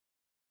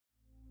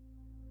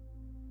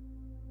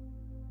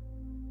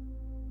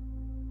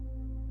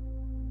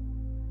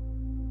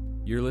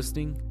You're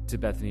listening to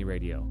Bethany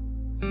Radio.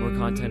 More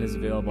content is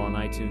available on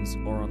iTunes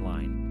or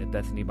online at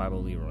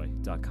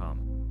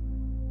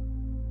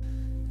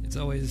BethanyBibleLeroy.com. It's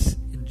always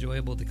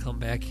enjoyable to come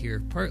back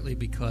here, partly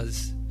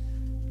because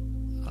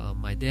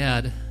my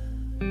dad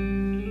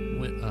grew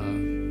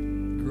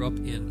up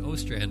in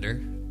Ostrander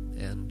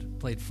and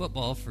played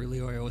football for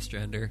Leroy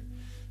Ostrander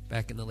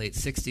back in the late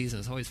 60s, and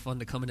it's always fun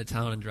to come into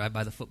town and drive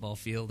by the football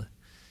field.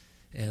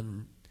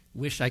 And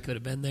wish I could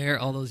have been there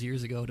all those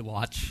years ago to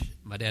watch.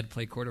 My dad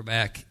play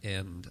quarterback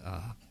and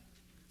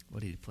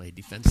what did he play?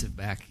 Defensive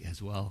back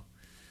as well.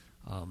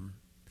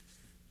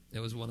 It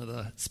was one of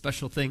the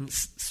special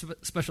things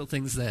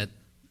that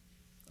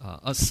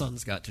us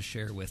sons got to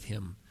share with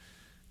him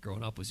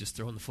growing up, was just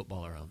throwing the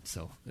football around.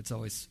 So it's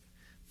always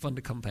fun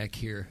to come back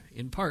here,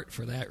 in part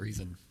for that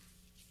reason.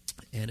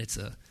 And it's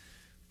a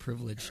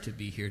privilege to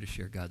be here to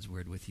share God's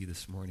Word with you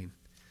this morning.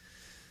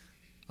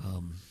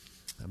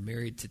 I'm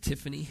married to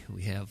Tiffany.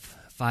 We have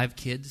 5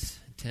 kids,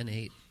 10,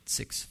 8,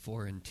 6,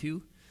 4, and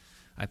 2.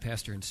 I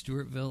pastor in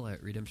Stewartville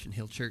at Redemption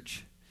Hill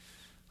Church.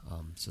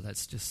 So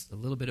that's just a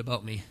little bit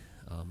about me.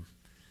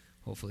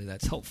 Hopefully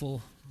that's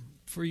helpful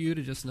for you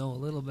to just know a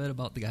little bit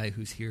about the guy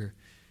who's here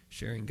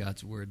sharing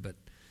God's Word. But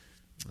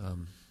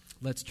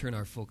let's turn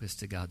our focus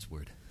to God's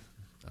Word.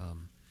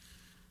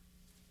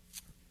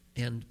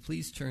 And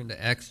please turn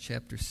to Acts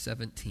chapter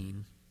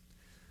 17,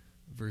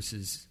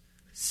 verses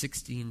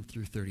 16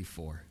 through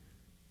 34.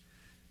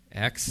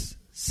 Acts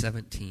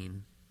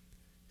 17,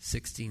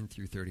 16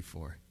 through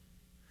 34.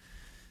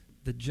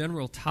 The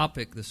general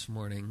topic this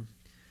morning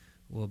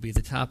will be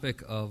the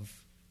topic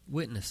of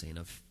witnessing,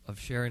 of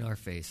sharing our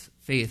faith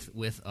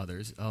with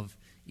others, of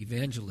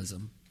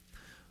evangelism.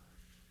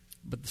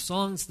 But the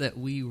songs that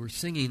we were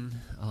singing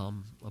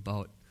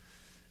about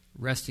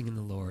resting in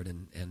the Lord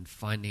and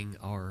finding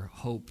our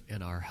hope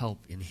and our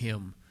help in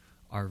Him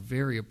are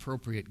very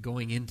appropriate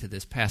going into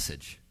this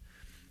passage.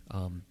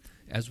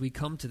 As we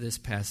come to this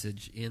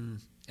passage in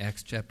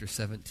Acts chapter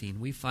 17,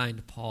 we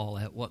find Paul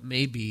at what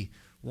may be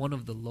one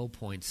of the low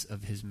points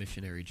of his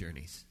missionary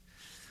journeys.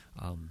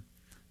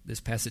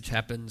 This passage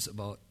happens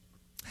about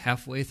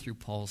halfway through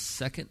Paul's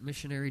second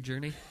missionary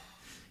journey.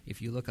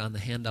 If you look on the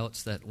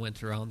handouts that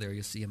went around there,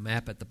 you'll see a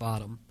map at the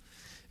bottom.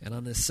 And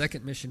on this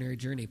second missionary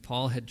journey,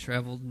 Paul had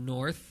traveled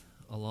north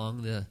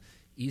along the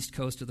east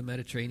coast of the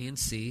Mediterranean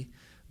Sea,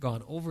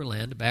 gone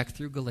overland back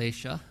through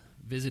Galatia,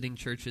 visiting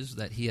churches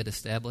that he had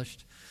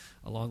established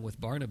along with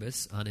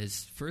Barnabas on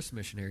his first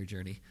missionary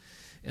journey.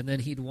 And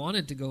then he'd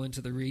wanted to go into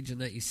the region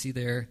that you see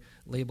there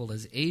labeled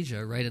as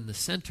Asia, right in the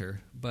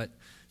center, but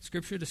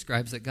Scripture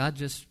describes that God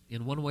just,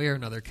 in one way or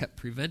another, kept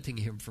preventing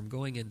him from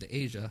going into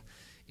Asia,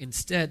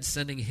 instead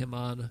sending him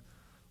on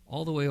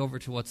all the way over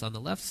to what's on the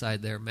left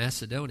side there,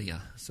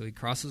 Macedonia. So he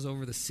crosses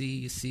over the sea.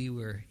 You see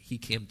where he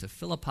came to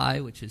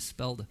Philippi, which is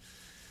spelled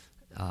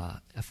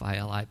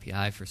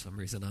Philippi for some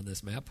reason on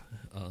this map.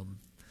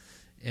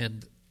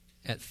 And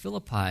at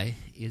Philippi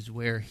is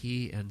where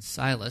he and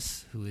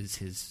Silas, who is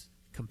his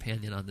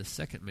companion on this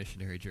second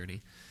missionary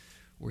journey,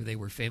 where they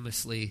were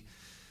famously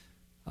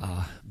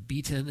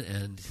beaten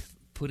and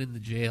put in the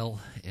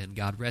jail, and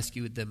God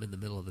rescued them in the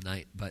middle of the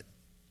night. But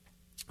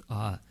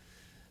the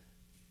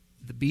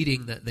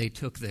beating that they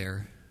took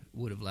there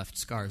would have left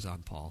scars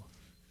on Paul,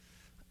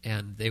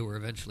 and they were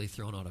eventually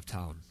thrown out of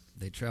town.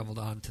 They traveled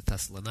on to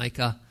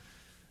Thessalonica.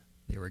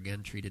 They were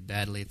again treated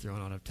badly,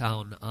 thrown out of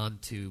town, on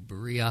to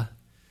Berea,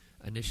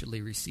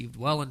 initially received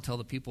well until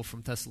the people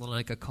from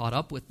Thessalonica caught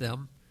up with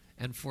them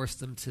and forced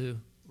them to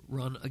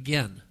run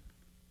again.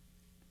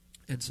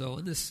 And so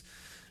in this,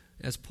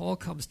 as Paul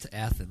comes to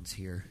Athens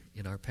here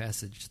in our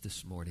passage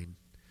this morning,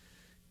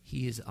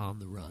 he is on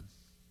the run.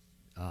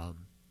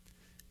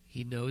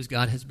 He knows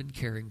God has been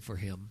caring for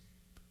him,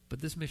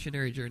 but this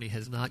missionary journey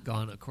has not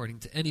gone according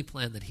to any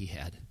plan that he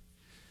had.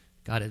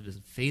 God has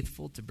been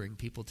faithful to bring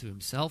people to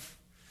himself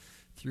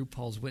through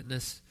Paul's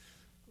witness,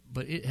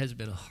 but it has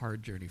been a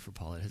hard journey for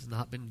Paul. It has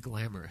not been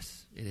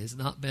glamorous. It has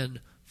not been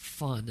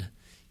fun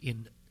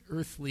in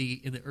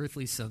the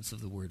earthly sense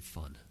of the word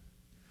fun.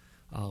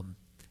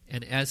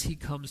 And as he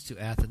comes to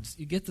Athens,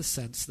 you get the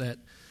sense that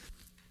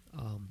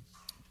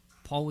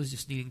Paul was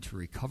just needing to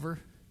recover.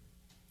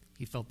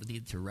 He felt the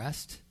need to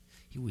rest.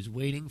 He was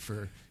waiting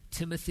for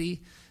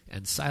Timothy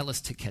and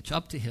Silas to catch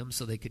up to him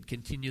so they could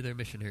continue their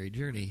missionary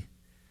journey.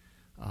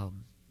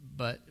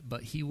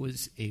 But he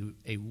was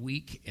a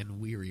weak and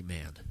weary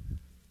man.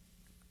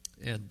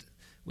 And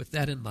with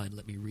that in mind,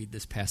 let me read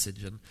this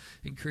passage and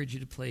encourage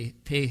you to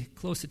pay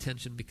close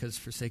attention, because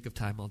for sake of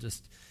time, I'll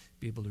just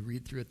be able to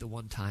read through it the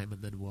one time,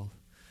 and then we'll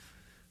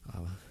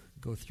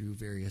go through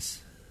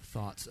various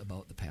thoughts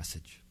about the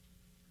passage.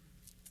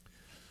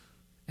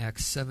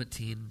 Acts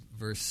 17,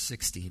 verse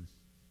 16.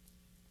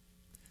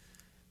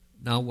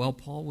 Now, while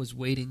Paul was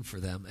waiting for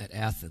them at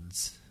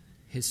Athens,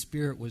 his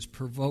spirit was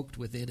provoked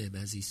within him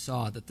as he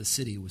saw that the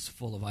city was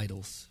full of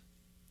idols.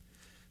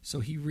 So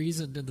he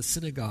reasoned in the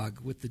synagogue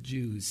with the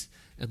Jews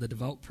and the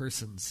devout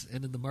persons,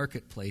 and in the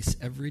marketplace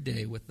every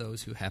day with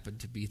those who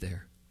happened to be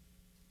there.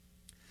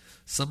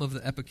 Some of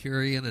the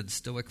Epicurean and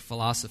Stoic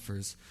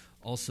philosophers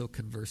also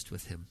conversed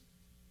with him.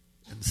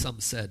 And some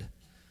said,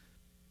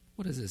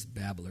 "What does this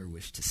babbler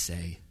wish to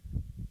say?"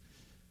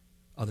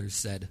 Others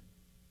said,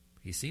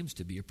 "He seems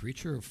to be a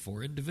preacher of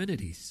foreign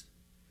divinities,"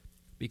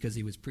 because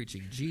he was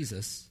preaching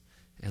Jesus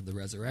and the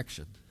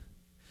resurrection.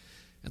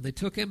 And they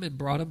took him and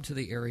brought him to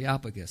the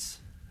Areopagus,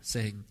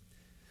 saying,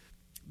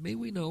 "May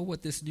we know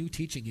what this new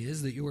teaching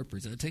is that you are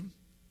presenting?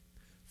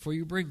 For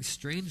you bring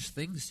strange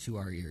things to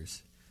our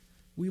ears.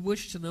 We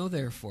wish to know,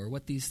 therefore,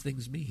 what these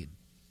things mean."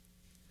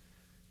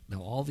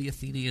 Now all the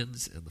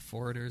Athenians and the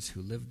foreigners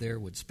who lived there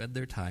would spend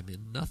their time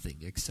in nothing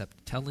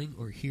except telling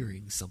or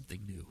hearing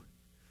something new.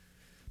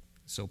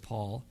 So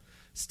Paul,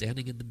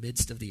 standing in the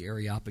midst of the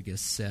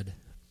Areopagus, said,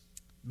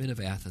 "Men of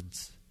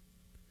Athens,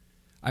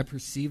 I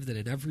perceive that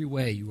in every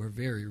way you are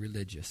very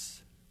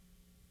religious.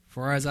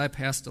 For as I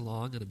passed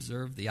along and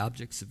observed the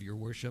objects of your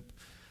worship,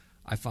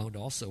 I found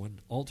also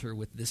an altar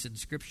with this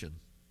inscription,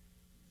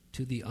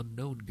 'To the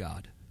unknown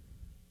God.'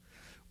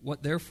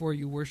 What therefore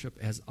you worship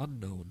as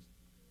unknown,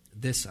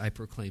 this I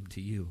proclaim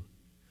to you.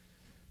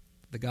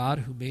 The God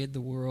who made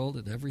the world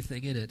and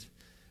everything in it,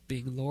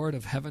 being Lord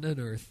of heaven and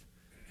earth,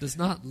 does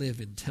not live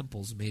in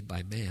temples made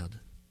by man,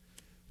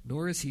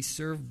 nor is he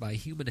served by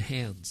human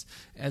hands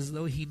as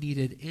though he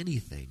needed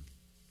anything,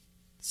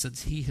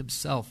 since he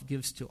himself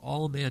gives to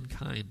all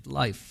mankind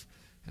life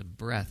and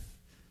breath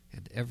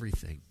and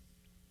everything.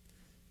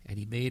 And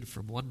he made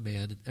from one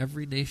man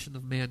every nation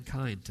of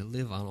mankind to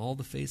live on all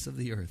the face of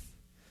the earth,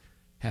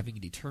 having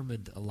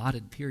determined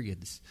allotted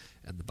periods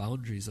and the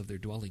boundaries of their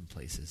dwelling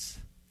places,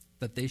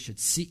 that they should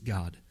seek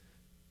God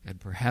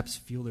and perhaps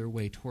feel their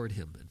way toward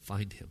him and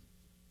find him.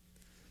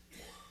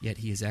 Yet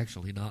he is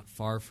actually not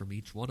far from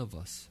each one of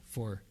us,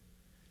 for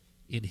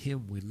in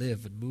him we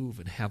live and move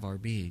and have our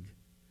being,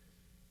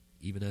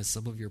 even as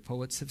some of your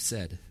poets have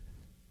said,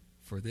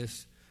 for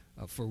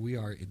we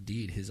are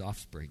indeed his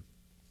offspring.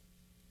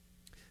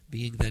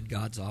 Being then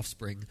God's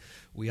offspring,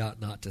 we ought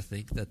not to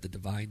think that the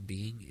divine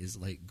being is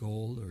like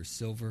gold or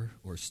silver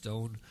or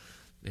stone,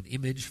 an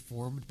image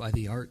formed by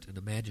the art and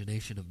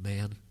imagination of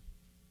man.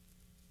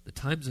 The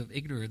times of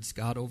ignorance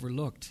God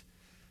overlooked,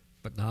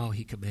 but now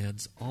he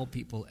commands all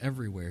people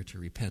everywhere to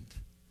repent,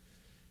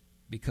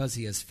 because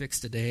he has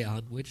fixed a day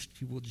on which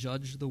he will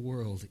judge the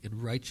world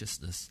in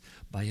righteousness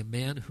by a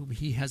man whom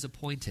he has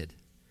appointed,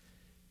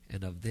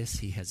 and of this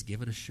he has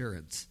given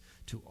assurance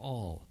to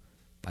all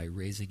by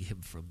raising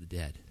him from the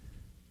dead.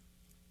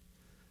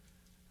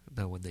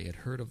 Now when they had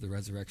heard of the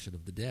resurrection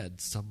of the dead,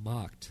 some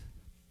mocked,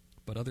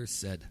 but others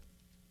said,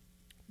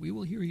 "We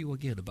will hear you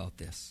again about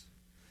this."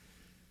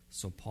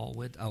 So Paul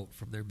went out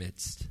from their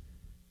midst.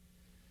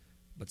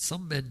 But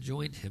some men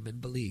joined him and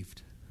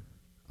believed,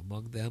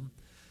 among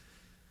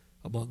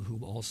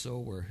whom also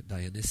were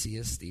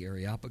Dionysius the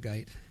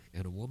Areopagite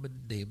and a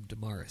woman named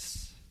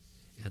Damaris,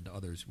 and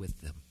others with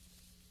them.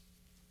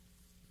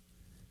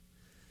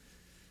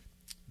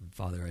 And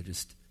Father, I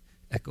just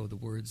echo the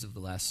words of the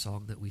last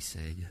song that we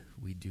sang.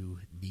 We do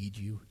need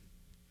you.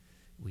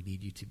 We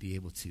need you to be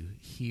able to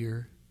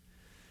hear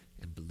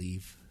and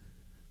believe.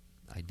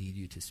 I need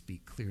you to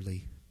speak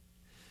clearly.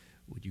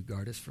 Would you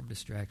guard us from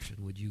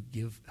distraction? Would you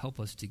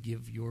help us to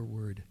give your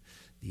word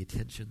the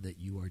attention that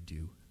you are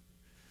due?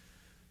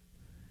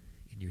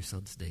 In your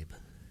Son's name,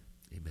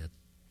 amen.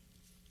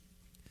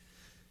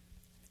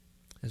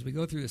 As we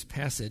go through this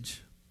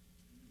passage,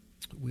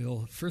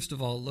 we'll first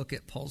of all look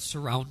at Paul's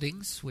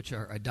surroundings, which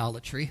are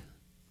idolatry.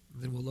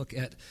 And then we'll look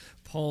at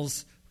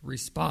Paul's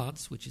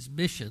response, which is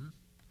mission.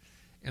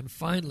 And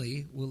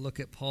finally, we'll look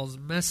at Paul's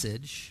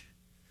message,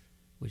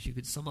 which you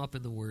could sum up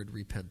in the word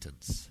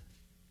repentance.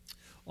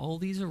 All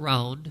these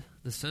around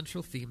the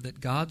central theme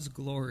that God's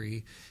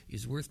glory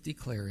is worth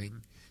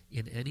declaring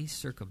in any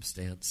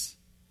circumstance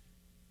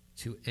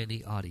to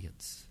any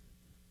audience.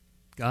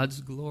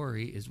 God's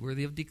glory is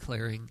worthy of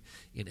declaring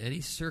in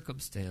any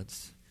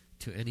circumstance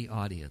to any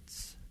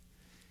audience.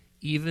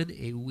 Even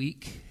a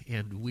weak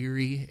and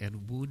weary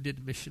and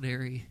wounded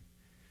missionary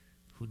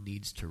who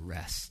needs to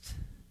rest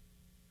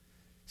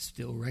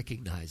still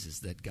recognizes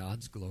that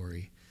God's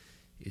glory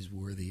is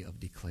worthy of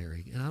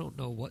declaring. And I don't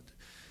know what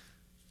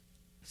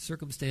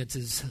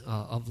circumstances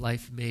of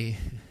life may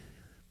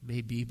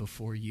be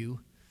before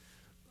you.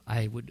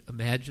 I would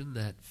imagine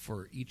that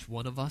for each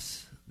one of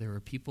us, there are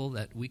people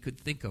that we could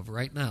think of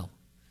right now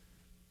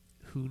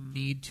who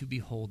need to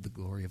behold the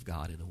glory of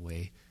God in a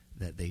way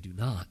that they do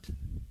not.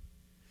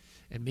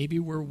 And maybe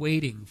we're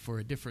waiting for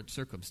a different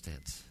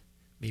circumstance.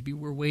 Maybe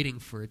we're waiting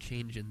for a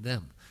change in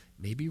them.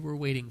 Maybe we're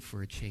waiting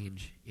for a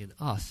change in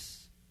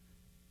us.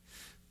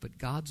 But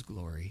God's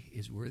glory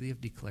is worthy of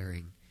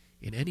declaring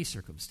in any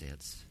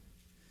circumstance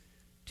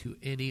to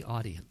any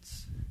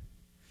audience.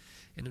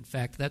 And in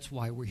fact, that's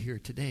why we're here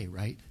today,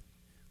 right?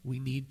 We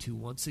need to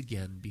once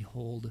again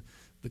behold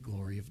the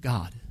glory of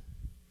God.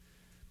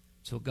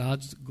 So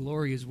God's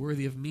glory is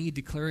worthy of me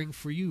declaring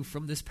for you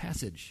from this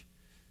passage,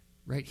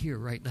 right here,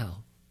 right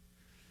now.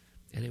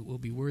 And it will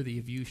be worthy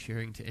of you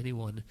sharing to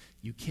anyone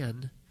you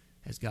can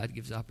as God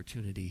gives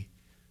opportunity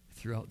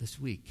throughout this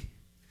week.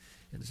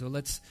 And so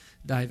let's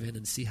dive in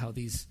and see how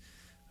these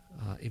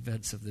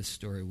events of this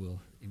story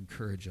will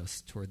encourage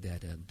us toward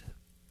that end.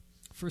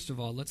 First of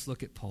all, let's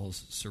look at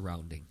Paul's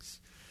surroundings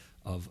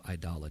of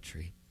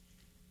idolatry.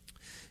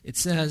 It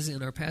says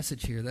in our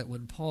passage here that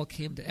when Paul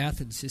came to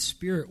Athens, his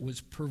spirit was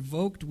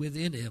provoked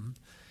within him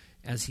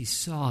as he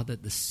saw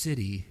that the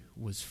city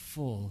was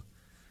full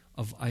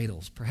of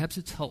idols. Perhaps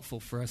it's helpful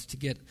for us to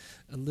get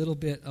a little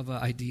bit of an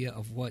idea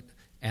of what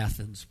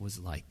Athens was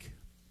like.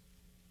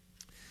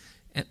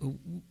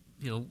 And,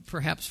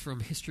 perhaps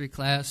from history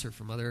class or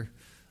from other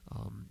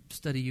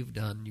study you've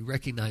done, you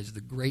recognize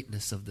the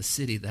greatness of the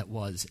city that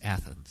was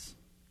Athens.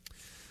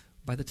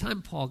 By the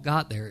time Paul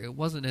got there, it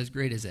wasn't as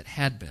great as it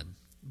had been.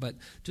 But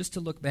just to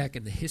look back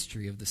in the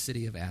history of the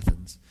city of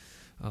Athens,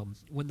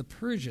 when the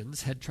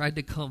Persians had tried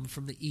to come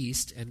from the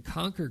east and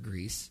conquer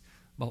Greece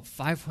about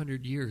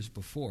 500 years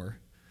before,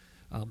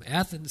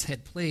 Athens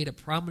had played a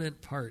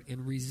prominent part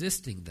in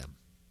resisting them.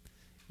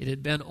 It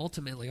had been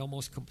ultimately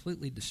almost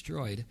completely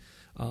destroyed,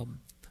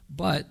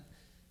 but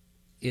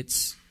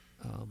its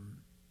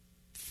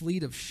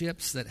fleet of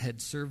ships that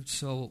had served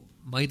so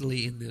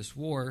mightily in this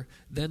war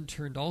then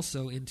turned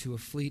also into a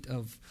fleet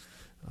of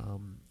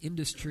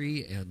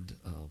industry and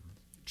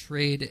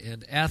trade,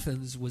 and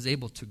Athens was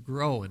able to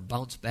grow and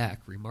bounce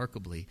back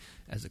remarkably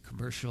as a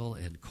commercial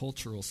and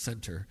cultural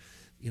center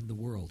in the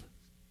world.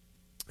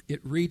 It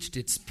reached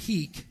its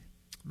peak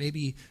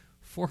maybe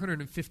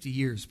 450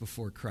 years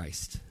before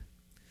Christ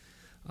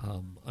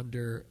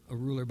under a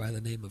ruler by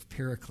the name of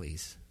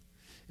Pericles.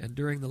 And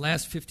during the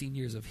last 15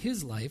 years of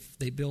his life,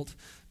 they built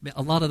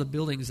a lot of the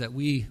buildings that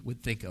we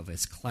would think of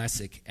as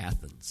classic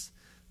Athens,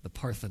 the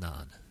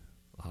Parthenon,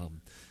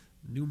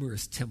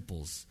 numerous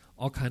temples,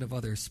 all kind of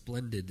other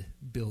splendid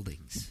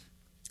buildings.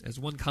 As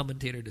one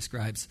commentator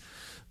describes,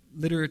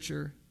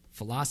 literature,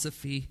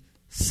 philosophy,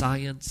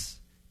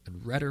 science,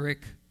 and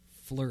rhetoric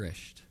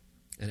flourished,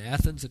 and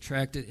Athens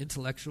attracted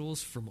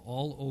intellectuals from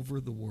all over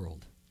the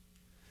world.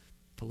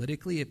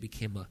 Politically, it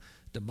became a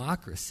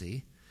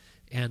democracy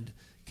and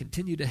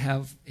continued to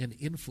have an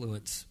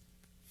influence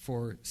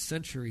for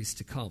centuries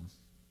to come.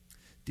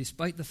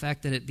 Despite the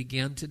fact that it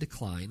began to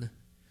decline,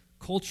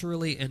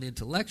 culturally and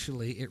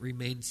intellectually, it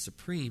remained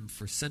supreme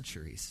for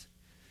centuries.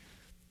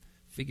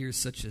 Figures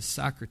such as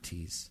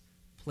Socrates,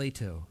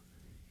 Plato,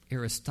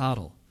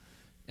 Aristotle,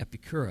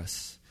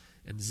 Epicurus,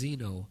 and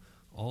Zeno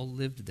all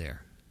lived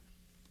there.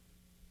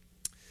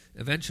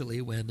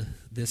 Eventually, when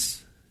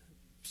this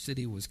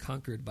city was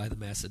conquered by the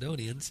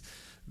Macedonians,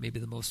 maybe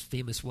the most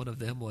famous one of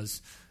them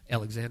was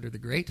Alexander the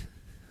Great.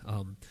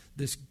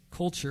 This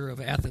culture of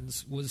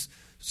Athens was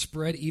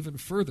spread even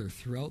further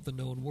throughout the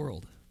known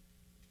world.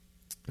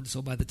 And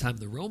so by the time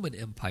the Roman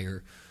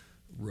Empire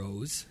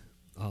rose,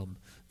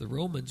 the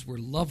Romans were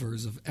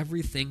lovers of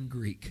everything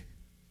Greek.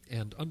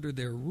 And under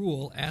their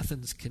rule,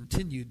 Athens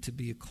continued to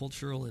be a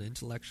cultural and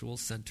intellectual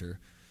center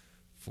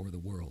for the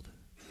world.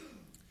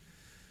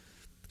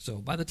 So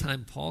by the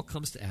time Paul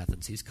comes to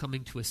Athens, he's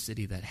coming to a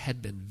city that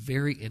had been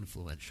very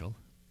influential.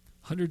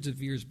 Hundreds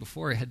of years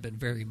before, it had been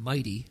very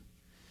mighty.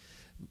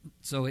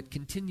 So it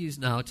continues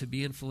now to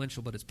be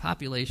influential, but its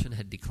population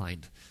had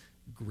declined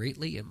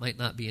greatly. It might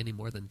not be any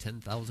more than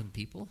 10,000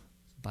 people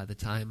by the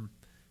time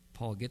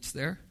Paul gets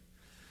there.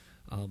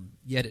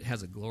 Yet it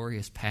has a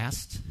glorious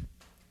past.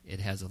 It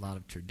has a lot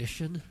of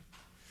tradition.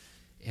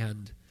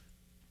 And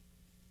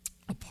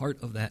a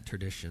part of that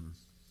tradition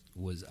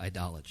was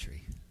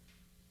idolatry.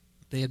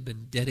 They had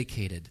been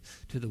dedicated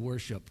to the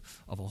worship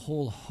of a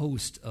whole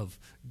host of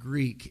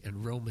Greek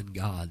and Roman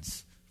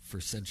gods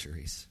for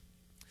centuries,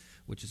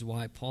 which is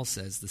why Paul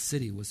says the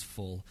city was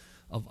full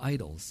of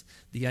idols.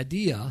 The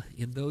idea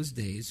in those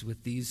days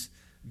with these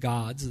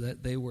gods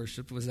that they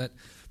worshipped was that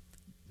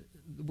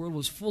the world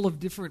was full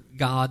of different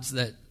gods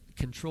that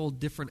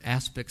controlled different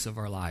aspects of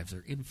our lives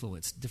or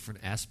influenced different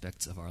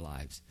aspects of our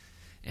lives.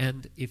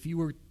 And if you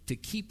were to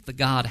keep the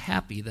God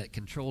happy that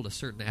controlled a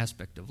certain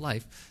aspect of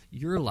life,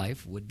 your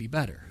life would be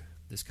better.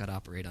 This could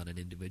operate on an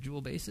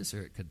individual basis,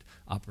 or it could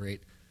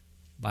operate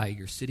by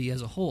your city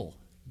as a whole,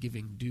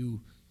 giving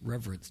due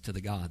reverence to the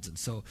gods. And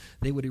so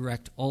they would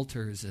erect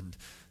altars and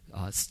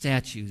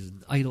statues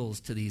and idols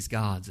to these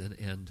gods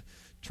and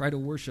try to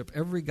worship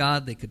every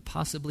god they could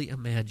possibly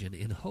imagine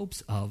in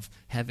hopes of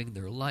having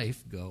their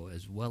life go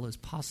as well as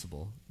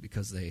possible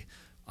because they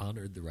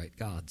honored the right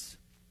gods.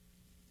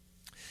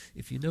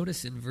 If you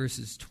notice in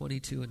verses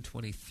 22 and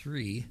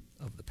 23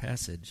 of the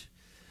passage,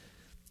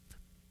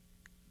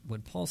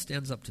 when Paul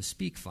stands up to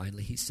speak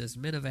finally, he says,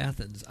 "Men of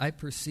Athens, I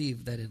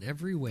perceive that in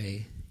every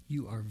way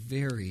you are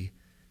very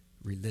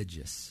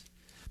religious."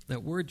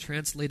 That word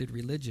translated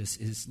religious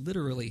is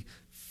literally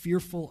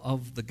fearful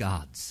of the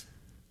gods.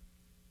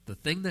 The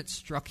thing that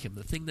struck him,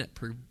 the thing that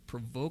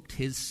provoked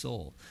his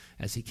soul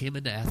as he came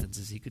into Athens,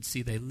 as he could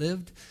see they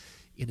lived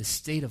in a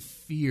state of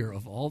fear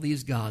of all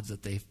these gods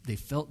that they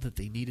felt that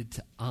they needed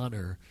to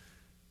honor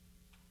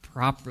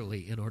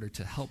properly in order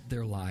to help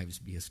their lives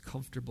be as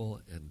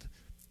comfortable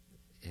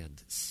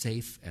and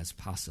safe as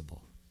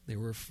possible. They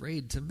were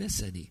afraid to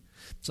miss any.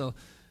 So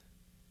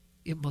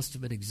it must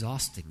have been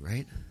exhausting,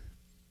 right?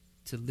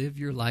 To live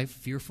your life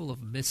fearful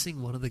of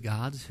missing one of the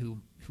gods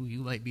who who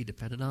you might be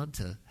dependent on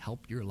to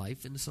help your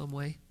life in some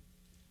way.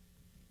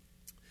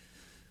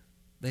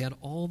 They had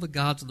all the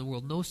gods in the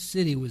world. No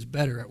city was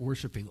better at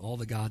worshiping all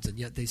the gods, and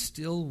yet they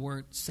still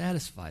weren't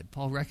satisfied.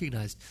 Paul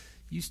recognized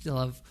you still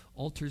have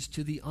altars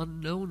to the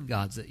unknown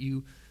gods that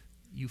you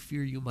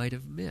fear you might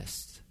have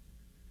missed.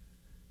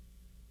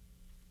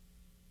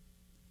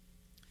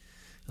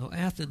 Now,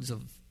 Athens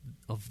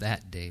of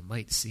that day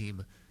might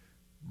seem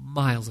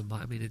miles and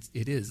miles. I mean,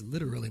 it is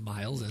literally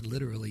miles and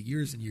literally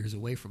years and years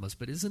away from us,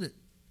 but isn't it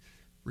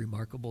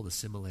remarkable the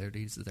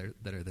similarities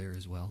that are there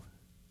as well?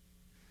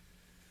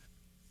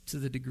 To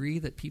the degree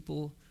that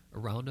people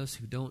around us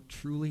who don't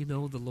truly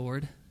know the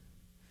Lord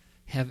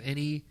have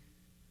any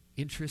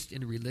interest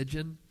in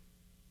religion,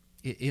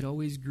 it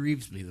always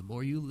grieves me. The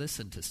more you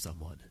listen to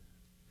someone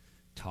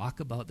talk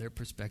about their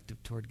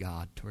perspective toward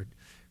God, toward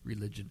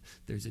religion,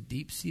 there's a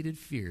deep-seated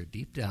fear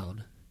deep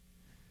down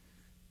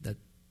that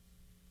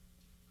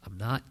I'm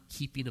not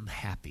keeping him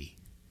happy.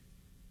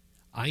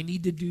 I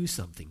need to do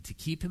something to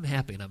keep him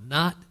happy, and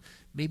I'm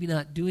maybe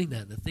not doing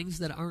that. And the things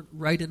that aren't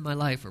right in my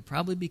life are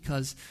probably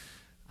because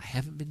I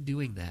haven't been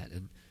doing that,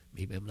 and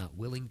maybe I'm not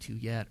willing to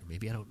yet, or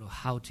maybe I don't know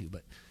how to,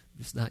 but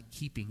I'm just not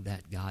keeping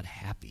that God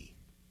happy.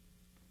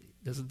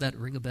 Doesn't that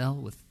ring a bell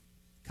with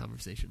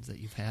conversations that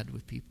you've had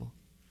with people,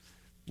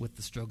 with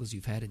the struggles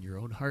you've had in your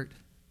own heart?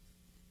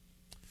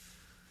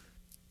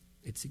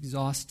 It's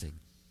exhausting.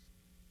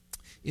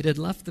 It had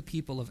left the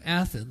people of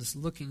Athens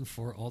looking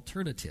for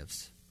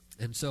alternatives.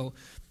 And so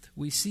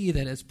we see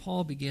that as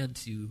Paul began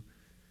to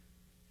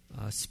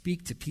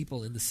speak to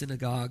people in the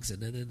synagogues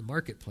and then in the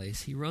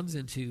marketplace, he runs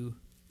into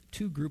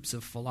two groups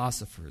of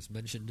philosophers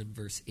mentioned in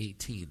verse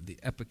 18, the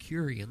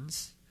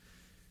Epicureans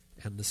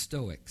and the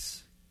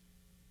Stoics.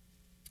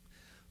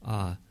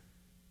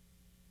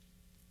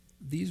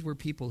 These were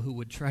people who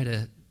would try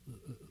to,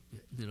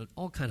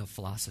 all kind of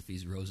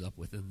philosophies rose up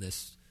within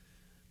this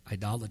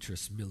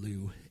idolatrous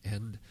milieu,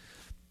 and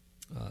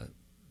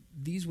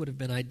these would have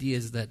been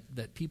ideas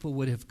that people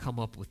would have come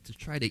up with to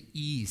try to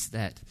ease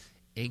that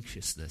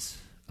anxiousness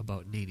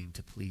about needing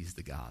to please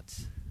the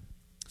gods.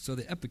 So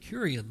the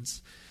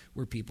Epicureans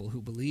were people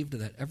who believed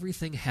that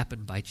everything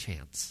happened by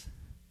chance.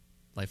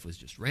 Life was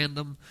just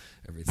random.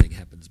 Everything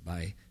happens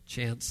by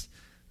chance.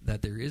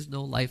 That there is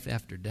no life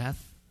after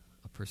death.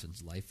 A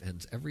person's life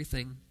ends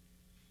everything.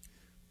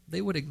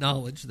 They would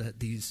acknowledge that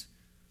these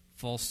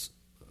false,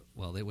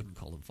 they wouldn't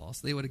call them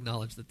false. They would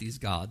acknowledge that these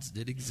gods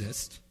did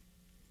exist.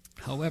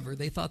 However,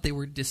 they thought they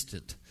were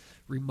distant,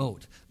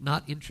 remote,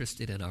 not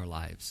interested in our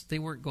lives. They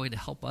weren't going to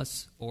help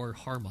us or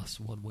harm us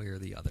one way or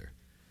the other.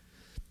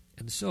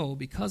 And so,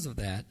 because of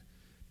that,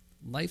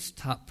 life's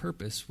top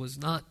purpose was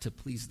not to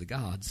please the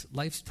gods.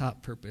 Life's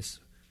top purpose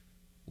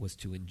was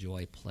to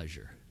enjoy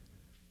pleasure.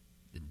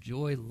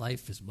 Enjoy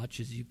life as much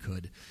as you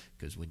could,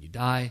 because when you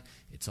die,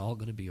 it's all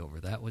going to be over.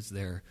 That was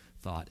their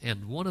thought.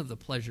 And one of the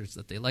pleasures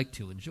that they liked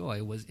to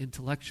enjoy was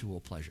intellectual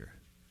pleasure,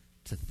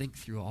 to think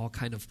through all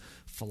kind of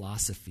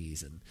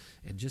philosophies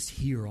and just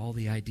hear all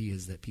the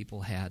ideas that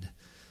people had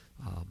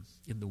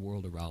in the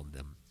world around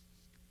them.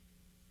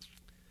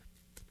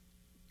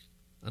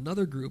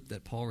 Another group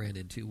that Paul ran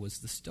into was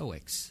the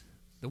Stoics.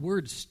 The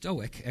word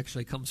Stoic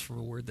actually comes from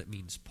a word that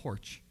means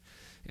porch,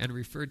 and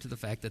referred to the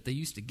fact that they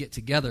used to get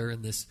together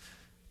in this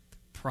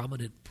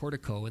prominent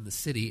portico in the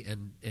city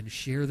and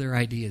share their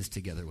ideas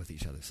together with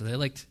each other. So they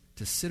liked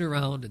to sit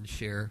around and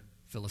share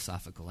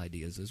philosophical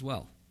ideas as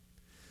well.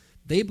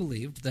 They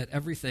believed that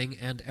everything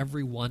and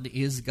everyone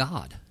is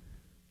God.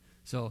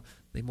 So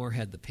they more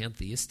had the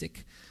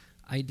pantheistic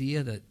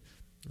idea that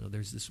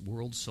there's this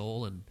world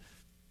soul and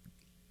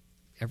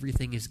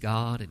everything is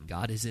God and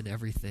God is in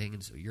everything,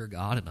 and so you're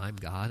God and I'm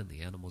God and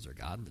the animals are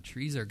God and the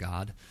trees are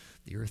God,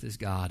 the earth is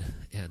God,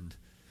 and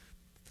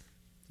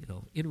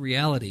in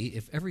reality,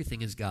 if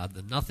everything is God,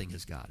 then nothing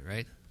is God,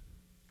 right?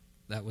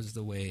 That was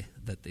the way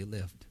that they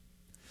lived.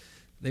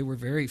 They were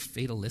very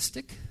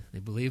fatalistic. They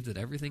believed that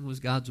everything was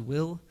God's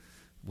will,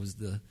 was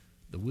the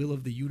will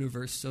of the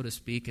universe, so to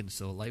speak, and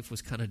so life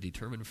was kind of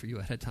determined for you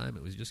ahead of time.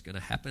 It was just going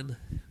to happen,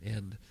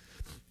 and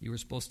you were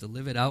supposed to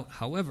live it out.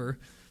 However,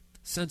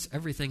 since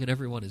everything and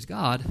everyone is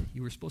God,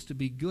 you were supposed to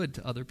be good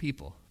to other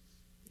people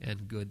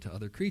and good to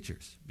other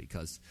creatures,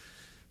 because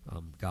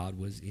God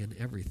was in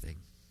everything.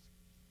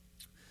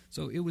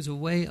 So it was a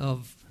way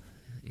of,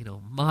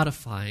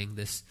 modifying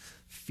this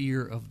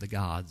fear of the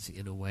gods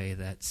in a way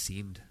that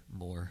seemed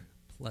more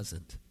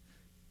pleasant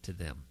to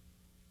them.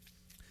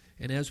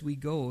 And as we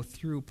go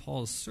through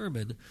Paul's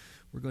sermon,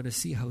 we're going to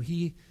see how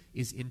he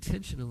is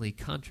intentionally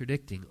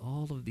contradicting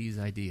all of these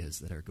ideas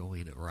that are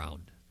going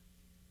around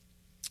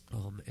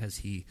as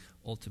he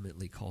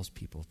ultimately calls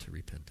people to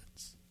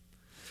repentance.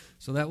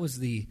 So that was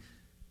the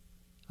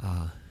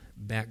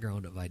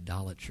background of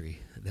idolatry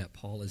that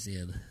Paul is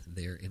in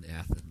there in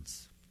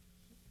Athens.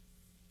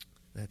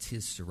 That's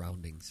his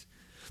surroundings.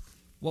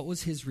 What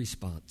was his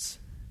response?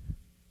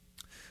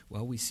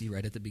 Well, we see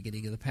right at the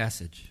beginning of the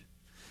passage.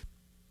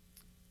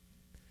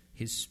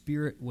 His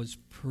spirit was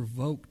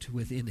provoked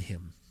within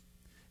him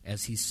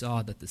as he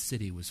saw that the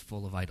city was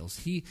full of idols.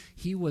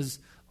 He was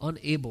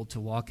unable to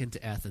walk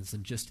into Athens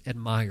and just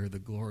admire the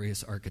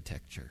glorious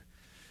architecture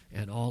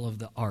and all of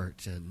the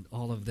art and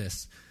all of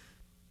this,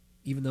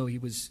 even though he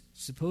was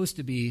supposed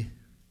to be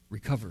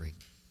recovering,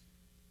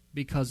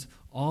 because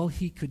all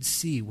he could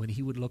see when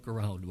he would look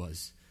around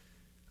was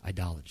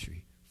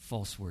idolatry,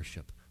 false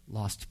worship,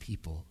 lost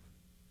people.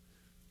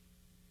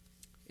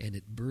 And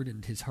it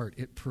burdened his heart.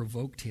 It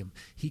provoked him.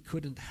 He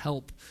couldn't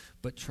help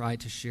but try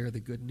to share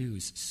the good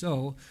news.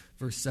 So,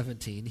 verse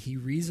 17, he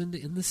reasoned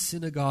in the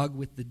synagogue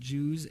with the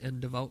Jews and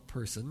devout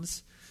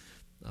persons,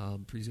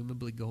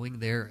 presumably going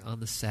there on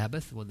the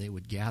Sabbath when they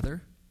would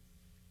gather,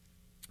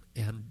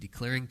 and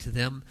declaring to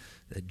them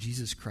that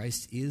Jesus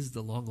Christ is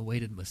the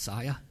long-awaited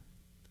Messiah.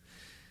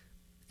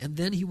 And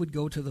then he would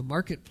go to the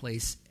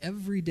marketplace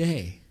every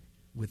day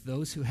with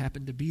those who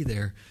happened to be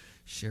there,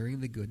 sharing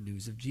the good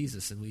news of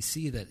Jesus. And we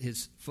see that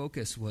his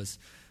focus was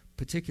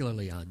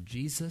particularly on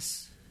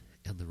Jesus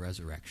and the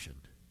resurrection,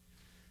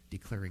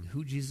 declaring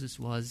who Jesus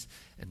was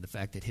and the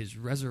fact that his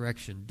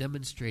resurrection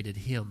demonstrated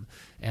him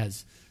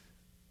as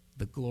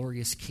the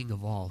glorious King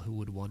of all who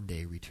would one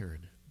day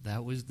return.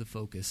 That was the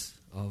focus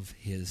of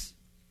his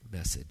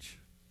message.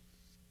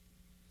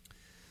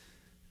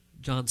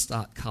 John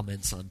Stott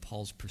comments on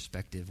Paul's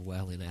perspective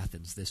while in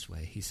Athens this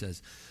way. He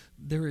says,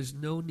 "There is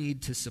no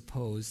need to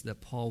suppose that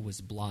Paul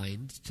was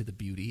blind to the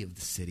beauty of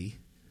the city,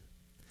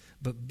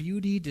 but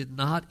beauty did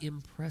not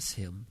impress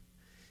him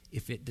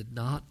if it did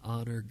not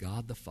honor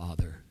God the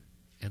Father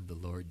and the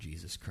Lord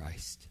Jesus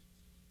Christ.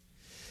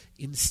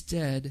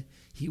 Instead,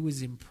 he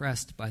was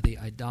impressed by the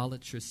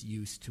idolatrous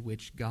use to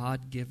which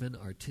God-given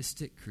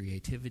artistic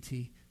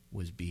creativity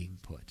was being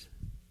put."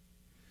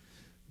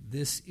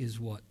 This is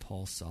what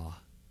Paul saw: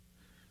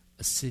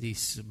 a city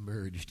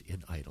submerged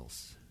in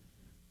idols,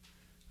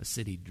 a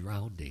city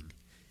drowning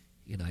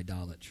in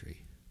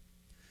idolatry.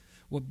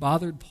 What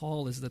bothered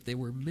Paul is that they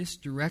were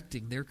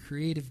misdirecting their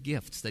creative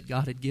gifts that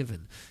God had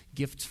given,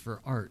 gifts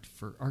for art,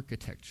 for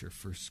architecture,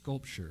 for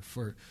sculpture,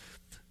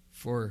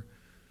 for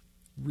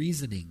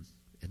reasoning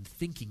and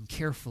thinking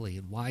carefully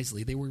and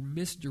wisely. They were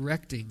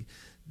misdirecting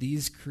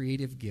these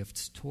creative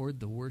gifts toward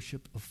the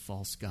worship of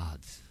false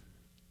gods.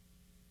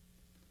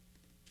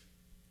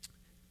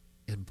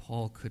 And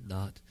Paul could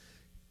not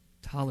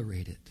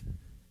tolerate it.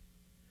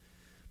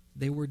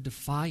 They were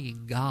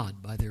defying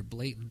God by their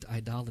blatant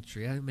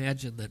idolatry. I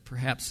imagine that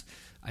perhaps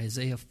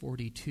Isaiah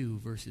 42,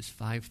 verses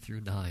 5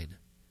 through 9,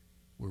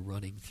 were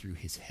running through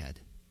his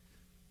head.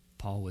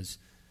 Paul was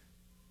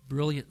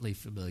brilliantly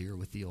familiar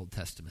with the Old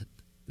Testament.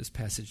 This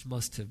passage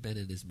must have been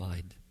in his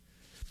mind.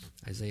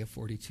 Isaiah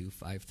 42,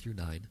 5 through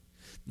 9.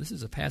 This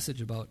is a passage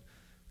about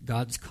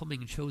God's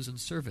coming chosen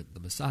servant, the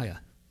Messiah.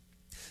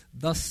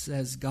 "Thus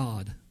says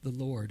God, the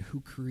Lord, who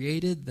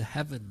created the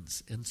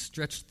heavens and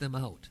stretched them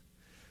out,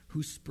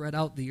 who spread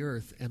out the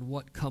earth and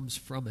what comes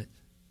from it,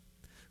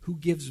 who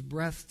gives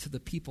breath to the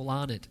people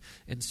on it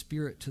and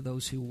spirit to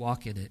those who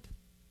walk in it.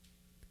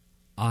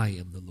 I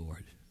am the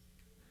Lord.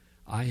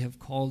 I have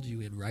called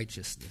you in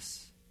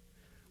righteousness.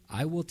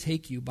 I will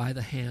take you by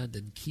the hand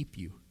and keep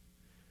you.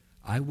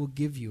 I will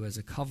give you as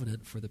a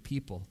covenant for the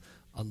people,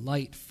 a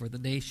light for the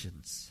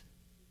nations,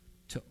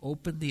 to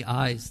open the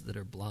eyes that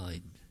are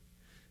blind,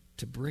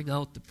 to bring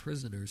out the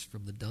prisoners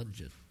from the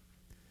dungeon,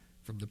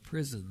 from the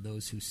prison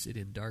those who sit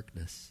in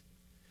darkness.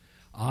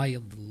 I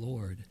am the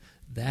Lord,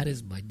 that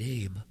is my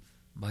name.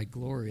 My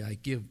glory I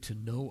give to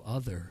no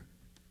other,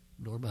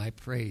 nor my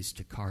praise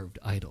to carved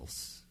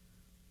idols."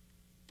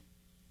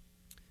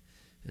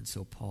 And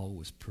so Paul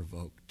was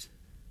provoked.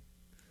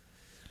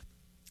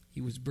 He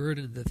was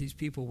burdened that these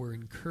people were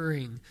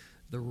incurring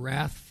the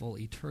wrathful,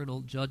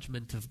 eternal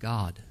judgment of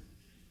God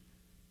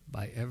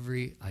by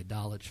every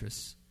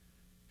idolatrous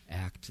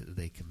act that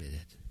they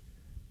committed,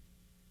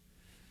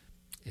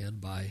 and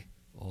by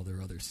all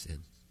their other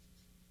sin.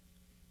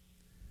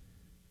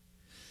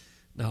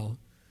 Now,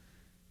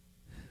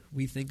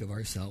 we think of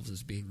ourselves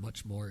as being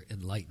much more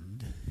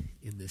enlightened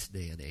in this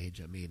day and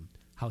age. I mean,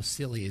 how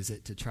silly is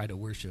it to try to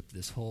worship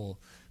this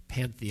whole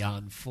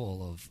pantheon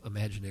full of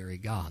imaginary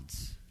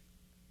gods?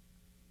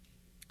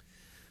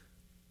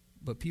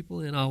 But people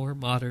in our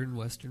modern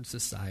Western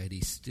society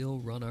still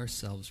run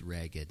ourselves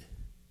ragged,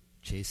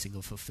 chasing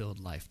a fulfilled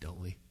life, don't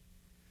we?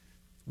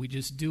 We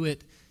just do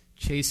it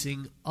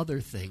chasing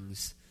other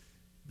things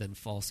than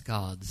false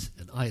gods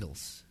and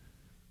idols,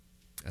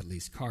 at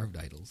least carved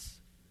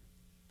idols.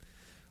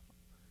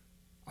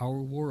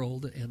 Our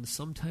world, and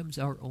sometimes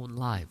our own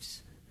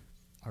lives,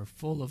 are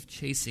full of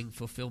chasing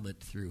fulfillment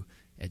through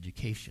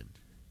education,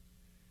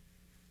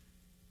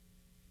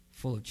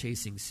 full of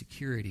chasing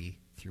security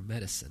through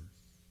medicine,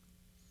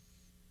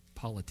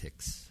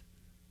 politics,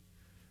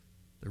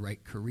 the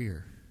right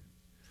career,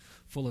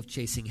 full of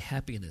chasing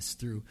happiness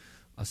through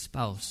a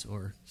spouse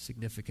or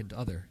significant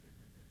other,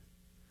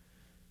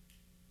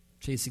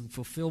 chasing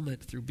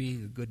fulfillment through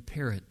being a good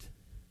parent,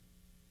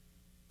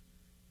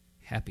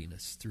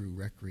 happiness through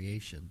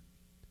recreation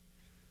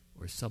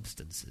or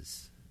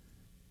substances.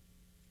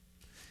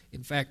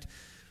 In fact,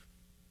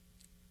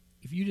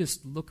 if you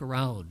just look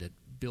around at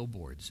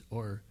billboards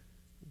or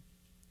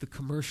the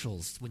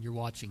commercials when you're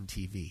watching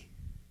TV.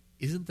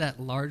 Isn't that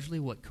largely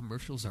what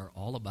commercials are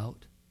all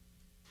about?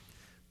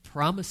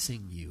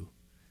 Promising you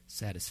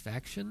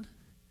satisfaction,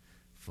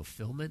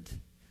 fulfillment,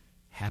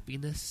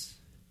 happiness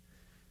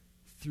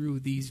through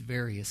these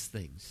various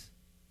things.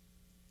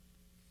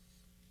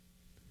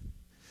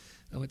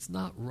 Now, it's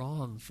not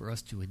wrong for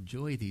us to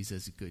enjoy these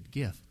as good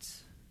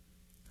gifts.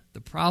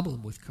 The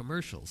problem with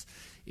commercials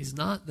is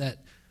not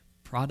that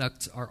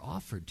products are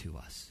offered to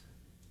us.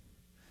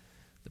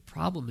 The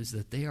problem is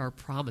that they are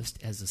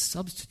promised as a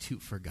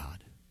substitute for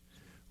God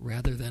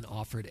rather than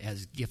offered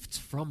as gifts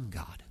from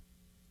God.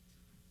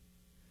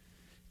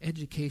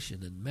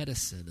 Education and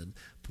medicine and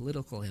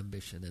political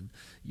ambition and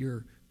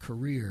your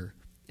career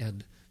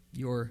and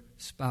your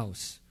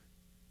spouse,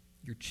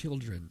 your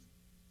children,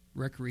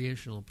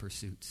 recreational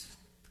pursuits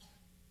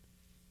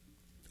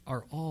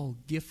are all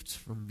gifts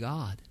from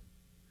God.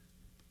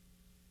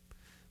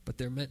 But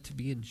they're meant to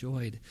be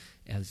enjoyed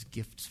as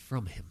gifts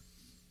from Him.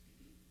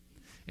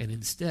 And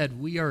instead,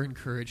 we are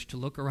encouraged to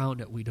look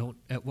around at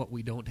what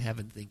we don't have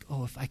and think,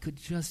 oh, if I could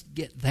just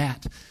get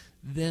that,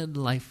 then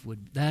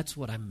that's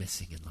what I'm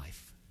missing in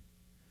life.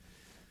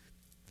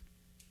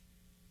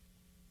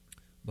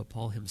 But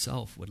Paul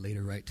himself would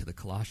later write to the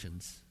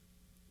Colossians,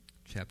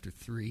 chapter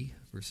 3,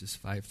 verses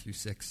 5 through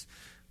 6,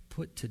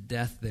 "Put to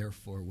death,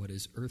 therefore, what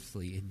is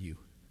earthly in you,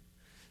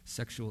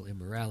 sexual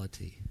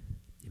immorality,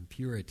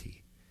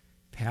 impurity,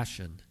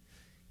 passion,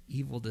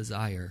 evil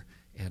desire,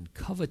 and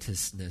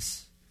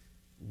covetousness,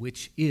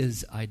 which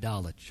is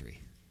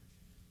idolatry.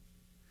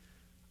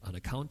 On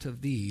account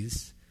of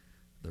these,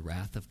 the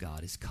wrath of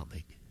God is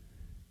coming."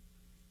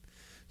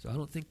 So I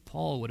don't think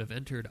Paul would have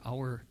entered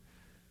our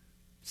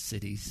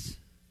cities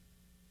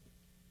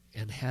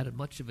and had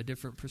much of a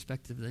different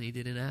perspective than he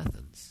did in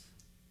Athens.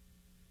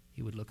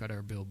 He would look at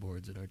our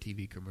billboards and our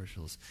TV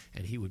commercials,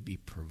 and he would be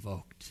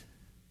provoked.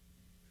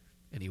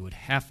 And he would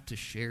have to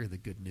share the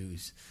good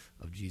news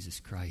of Jesus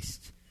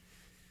Christ,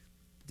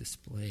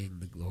 displaying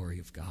the glory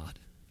of God.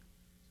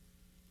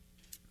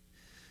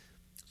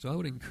 So I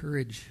would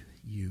encourage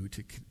you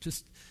to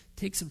just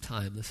take some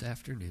time this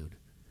afternoon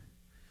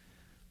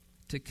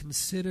to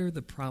consider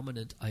the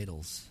prominent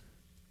idols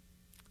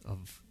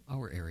of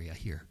our area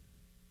here.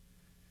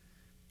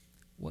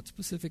 What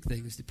specific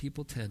things do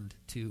people tend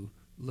to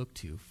look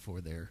to for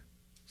their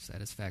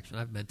satisfaction?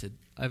 I've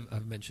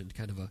mentioned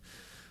kind of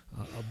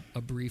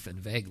a brief and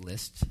vague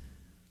list.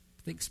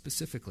 Think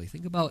specifically.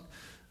 Think about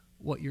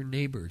what your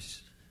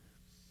neighbors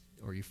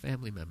or your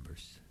family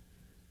members,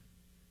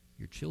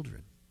 your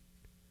children,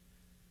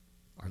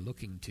 are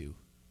looking to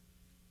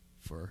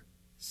for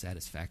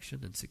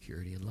satisfaction and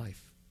security in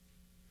life.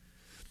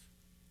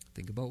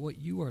 Think about what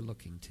you are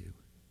looking to.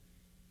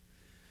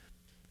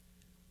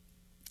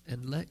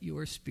 And let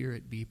your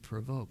spirit be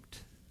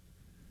provoked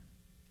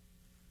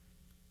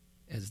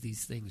as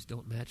these things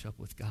don't match up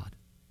with God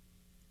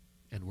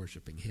and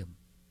worshiping Him.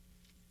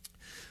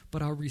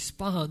 But our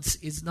response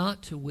is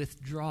not to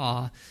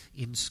withdraw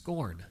in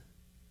scorn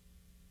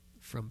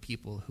from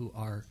people who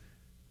are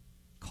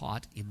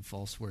caught in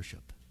false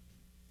worship.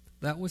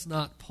 That was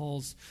not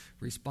Paul's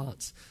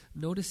response.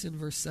 Notice in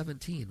verse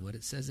 17 what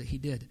it says that he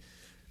did.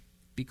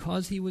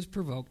 Because he was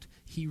provoked,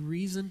 he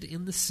reasoned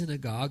in the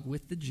synagogue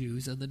with the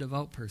Jews and the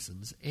devout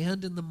persons,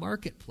 and in the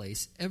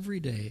marketplace every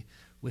day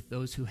with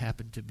those who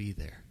happened to be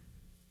there.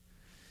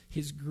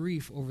 His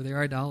grief over their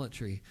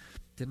idolatry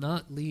did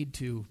not lead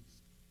to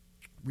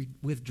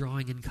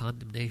withdrawing in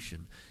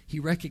condemnation. He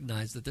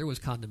recognized that there was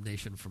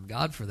condemnation from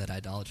God for that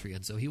idolatry,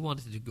 and so he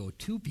wanted to go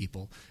to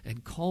people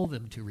and call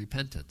them to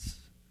repentance.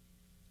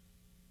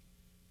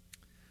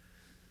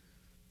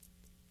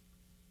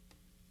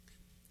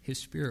 His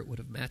spirit would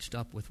have matched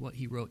up with what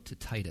he wrote to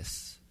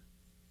Titus.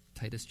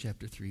 Titus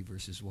chapter 3,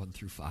 verses 1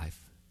 through 5.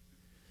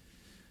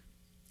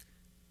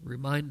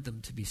 Remind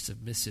them to be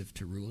submissive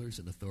to rulers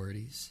and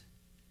authorities,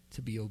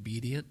 to be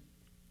obedient,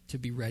 to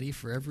be ready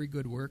for every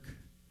good work,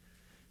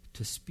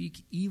 to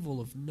speak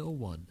evil of no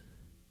one,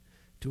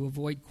 to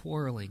avoid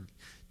quarreling,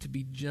 to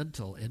be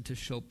gentle, and to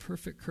show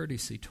perfect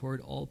courtesy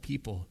toward all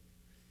people.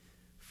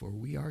 For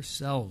we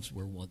ourselves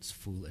were once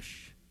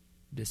foolish,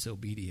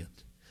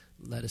 disobedient,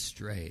 led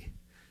astray,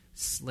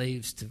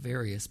 slaves to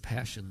various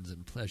passions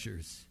and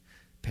pleasures,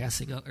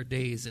 passing our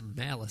days in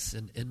malice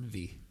and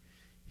envy,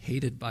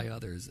 hated by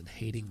others and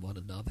hating one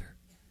another.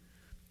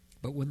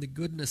 But when the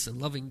goodness and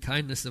loving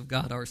kindness of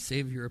God our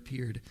Savior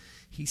appeared,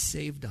 He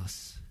saved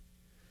us,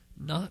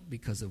 not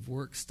because of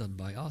works done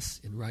by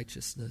us in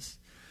righteousness,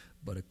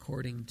 but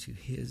according to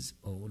His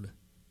own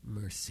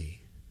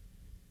mercy.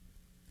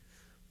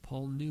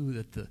 Paul knew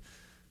that the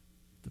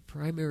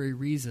primary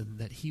reason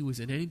that he was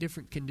in any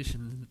different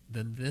condition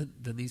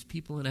than these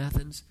people in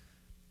Athens,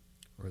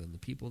 or than the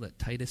people that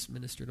Titus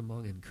ministered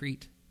among in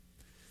Crete,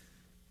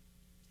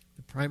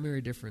 the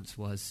primary difference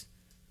was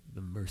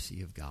the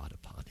mercy of God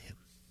upon him,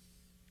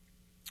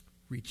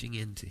 reaching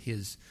into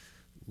his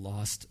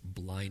lost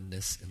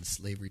blindness and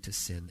slavery to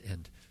sin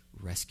and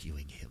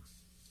rescuing him.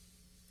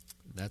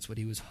 That's what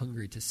he was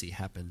hungry to see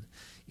happen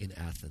in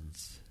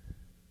Athens.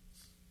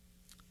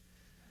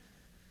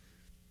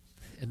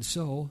 And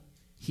so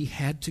he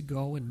had to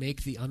go and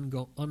make the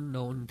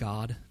unknown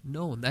God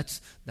known.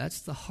 That's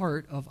the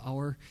heart of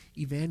our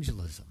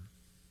evangelism.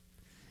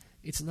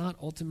 It's not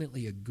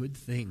ultimately a good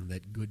thing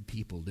that good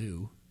people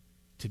do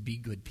to be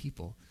good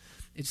people.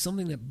 It's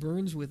something that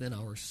burns within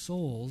our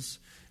souls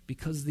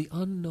because the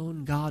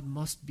unknown God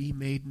must be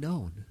made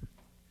known.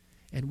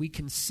 And we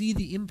can see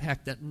the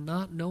impact that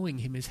not knowing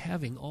him is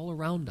having all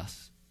around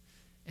us.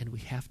 And we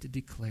have to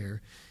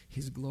declare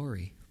his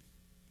glory.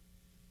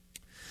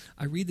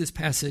 I read this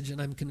passage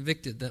and I'm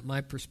convicted that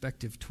my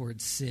perspective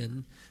towards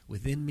sin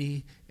within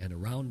me and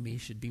around me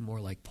should be more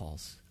like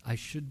Paul's. I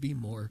should be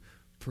more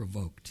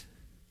provoked.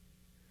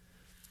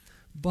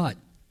 But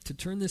to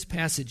turn this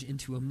passage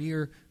into a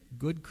mere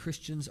good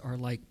Christians are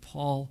like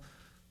Paul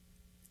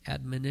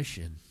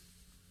admonition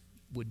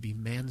would be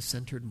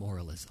man-centered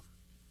moralism.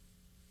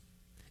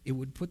 It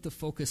would put the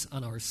focus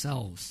on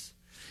ourselves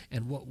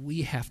and what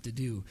we have to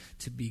do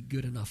to be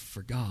good enough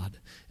for God,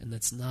 and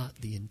that's not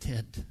the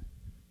intent.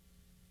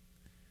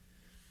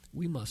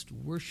 We must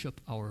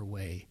worship our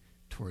way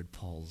toward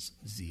Paul's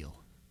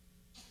zeal.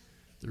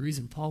 The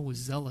reason Paul was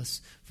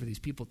zealous for these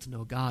people to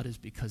know God is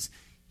because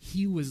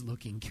he was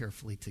looking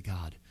carefully to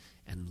God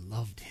and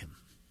loved him.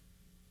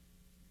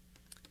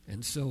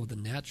 And so the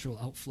natural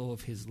outflow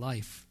of his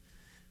life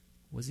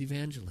was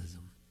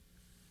evangelism.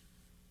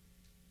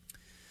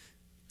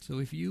 So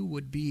if you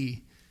would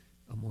be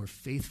a more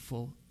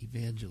faithful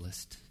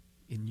evangelist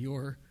in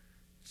your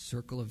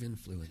circle of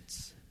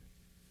influence,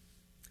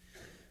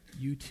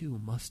 you too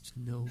must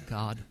know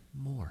God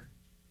more.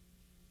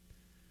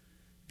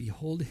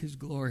 Behold his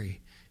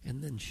glory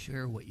and then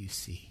share what you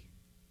see.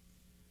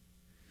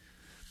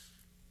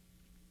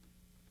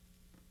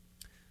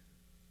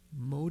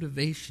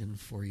 Motivation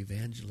for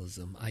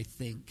evangelism, I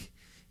think,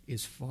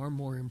 is far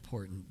more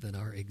important than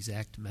our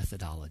exact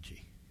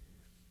methodology.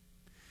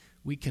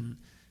 We can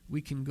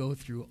go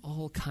through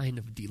all kind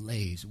of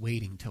delays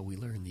waiting till we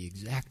learn the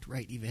exact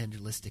right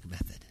evangelistic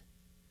method.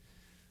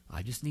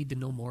 I just need to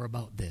know more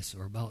about this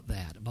or about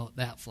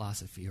that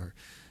philosophy or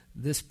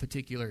this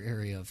particular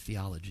area of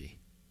theology.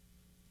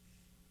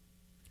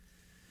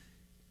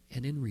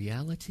 And in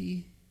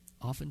reality,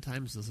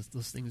 oftentimes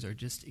those things are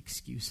just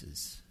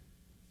excuses.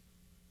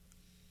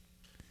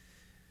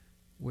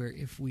 Where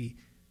if we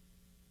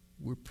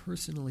were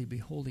personally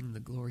beholding the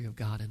glory of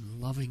God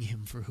and loving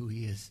him for who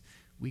he is,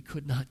 we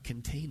could not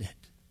contain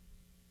it.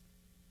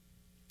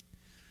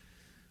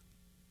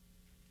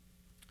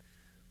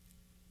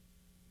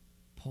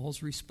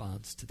 Paul's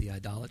response to the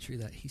idolatry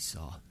that he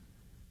saw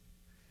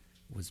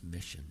was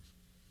mission.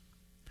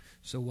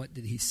 So what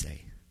did he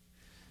say?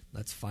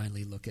 Let's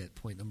finally look at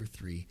point number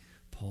 3,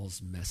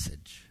 Paul's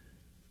message.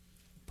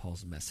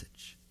 Paul's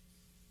message.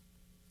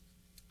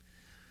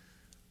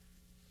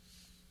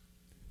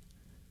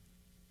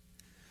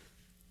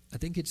 I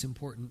think it's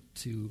important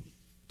to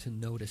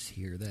notice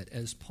here that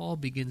as Paul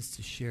begins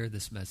to share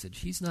this message,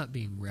 he's not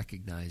being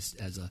recognized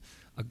as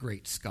a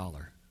great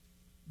scholar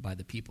by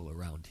the people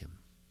around him.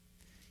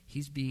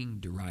 He's being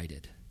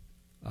derided.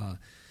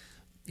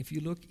 If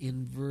you look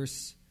in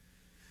verse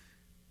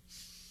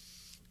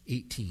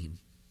 18,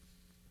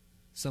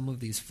 some of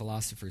these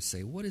philosophers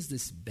say, what does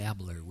this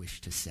babbler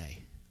wish to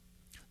say?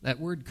 That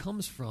word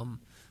comes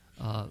from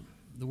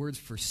the words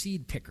for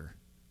seed picker.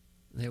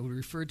 They would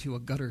refer to a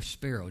gutter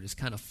sparrow just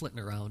kind of flitting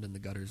around in the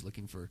gutters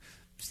looking for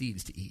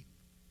seeds to eat.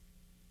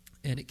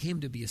 And it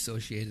came to be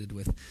associated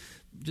with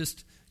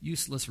just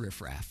useless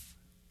riffraff.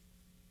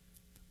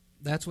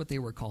 That's what they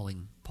were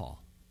calling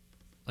Paul.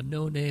 A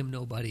no-name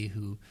nobody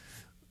who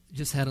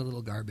just had a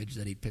little garbage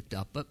that he picked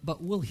up,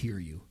 but we'll hear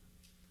you.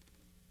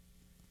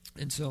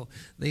 And so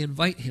they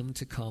invite him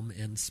to come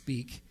and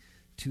speak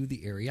to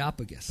the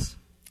Areopagus.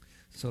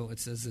 So it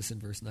says this in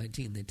verse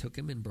 19. They took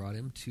him and brought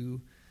him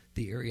to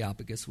the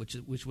Areopagus,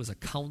 which was a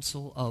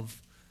council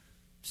of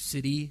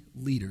city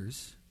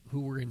leaders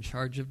who were in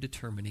charge of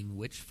determining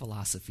which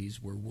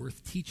philosophies were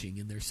worth teaching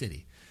in their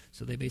city.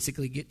 So they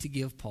basically get to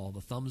give Paul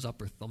the thumbs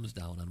up or thumbs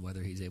down on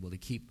whether he's able to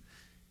keep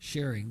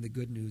sharing the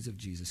good news of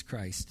Jesus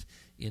Christ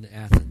in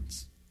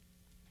Athens.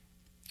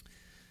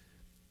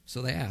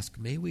 So they ask,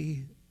 may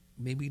we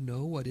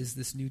know what is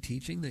this new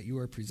teaching that you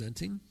are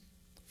presenting?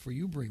 For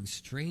you bring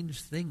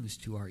strange things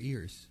to our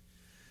ears.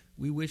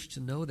 We wish to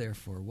know,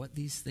 therefore, what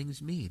these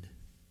things mean.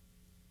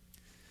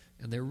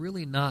 And they're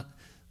really not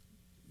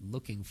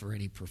looking for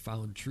any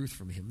profound truth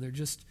from him. They're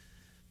just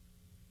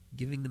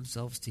giving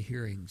themselves to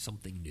hearing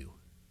something new.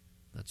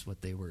 That's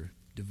what they were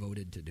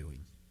devoted to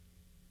doing.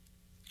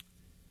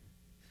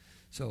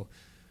 So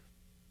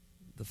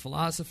the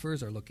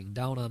philosophers are looking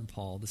down on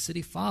Paul. The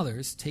city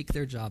fathers take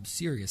their job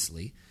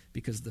seriously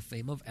because the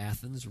fame of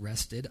Athens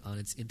rested on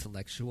its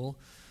intellectual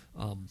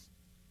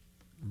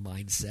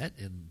mindset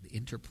and the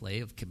interplay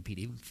of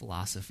competing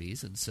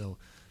philosophies. And so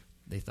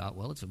they thought,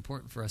 well, it's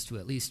important for us to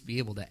at least be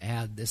able to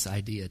add this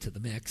idea to the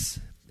mix.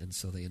 And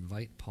so they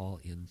invite Paul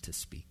in to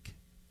speak.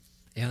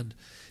 And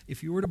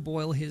if you were to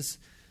boil his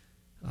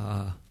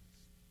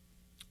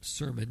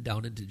sermon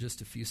down into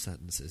just a few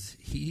sentences,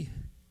 he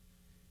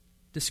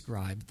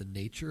described the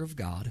nature of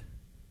God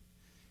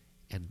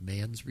and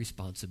man's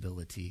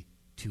responsibility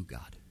to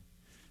God.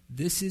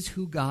 This is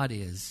who God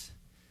is.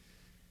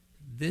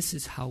 This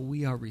is how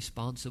we are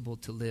responsible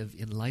to live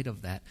in light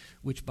of that,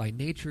 which by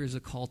nature is a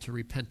call to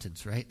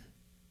repentance, right?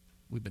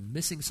 We've been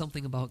missing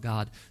something about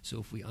God, so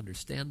if we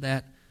understand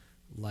that,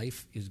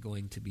 life is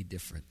going to be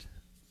different.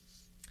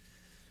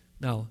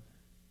 Now,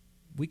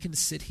 we can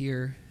sit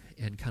here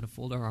and kind of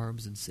fold our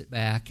arms and sit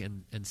back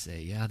and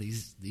say, yeah,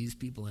 these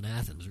people in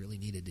Athens really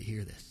needed to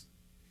hear this.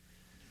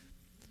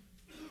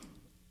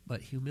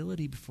 But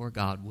humility before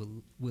God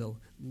will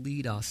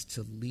lead us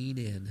to lean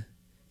in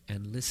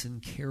and listen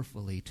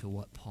carefully to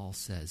what Paul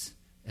says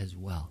as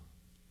well.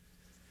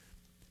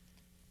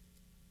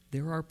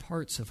 There are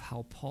parts of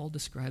how Paul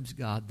describes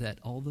God that,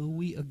 although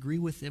we agree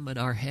with them in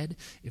our head,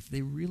 if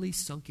they really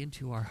sunk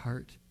into our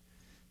heart,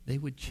 they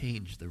would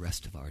change the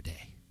rest of our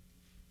day.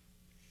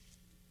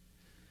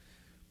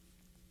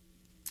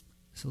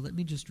 So let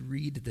me just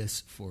read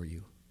this for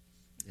you,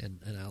 and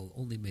I'll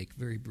only make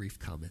very brief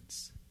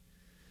comments.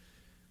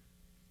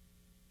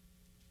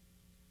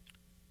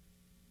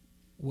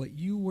 What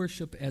you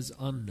worship as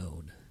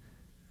unknown,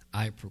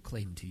 I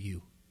proclaim to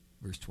you.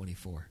 Verse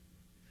 24.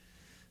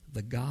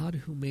 The God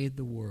who made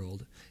the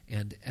world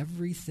and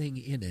everything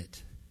in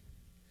it,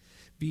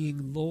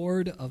 being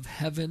Lord of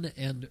heaven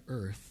and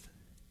earth,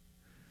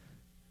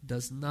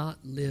 does not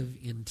live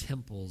in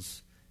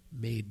temples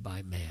made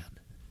by man,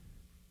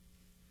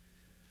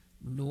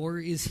 nor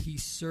is he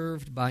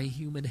served by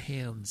human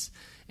hands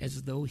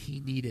as though he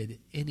needed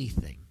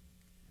anything,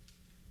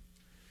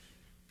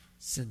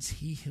 since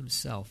he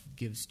himself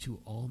gives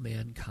to all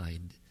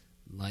mankind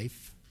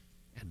life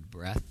and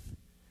breath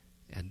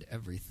and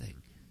everything.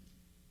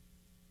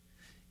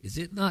 Is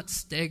it not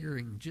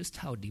staggering just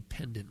how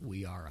dependent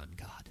we are on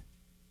God?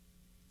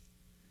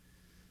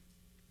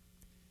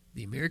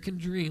 The American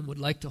dream would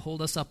like to hold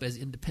us up as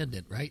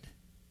independent, right?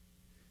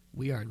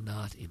 We are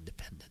not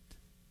independent.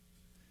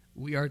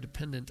 We are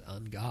dependent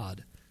on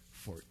God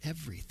for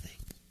everything.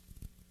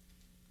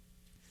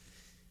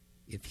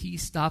 If he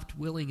stopped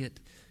willing it,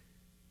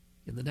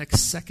 in the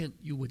next second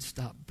you would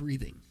stop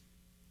breathing.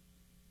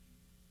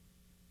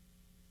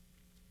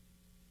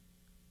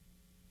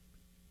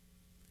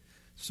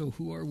 So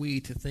who are we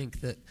to think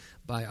that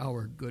by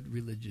our good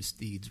religious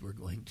deeds we're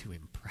going to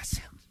impress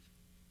him?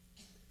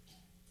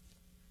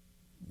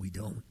 We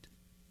don't.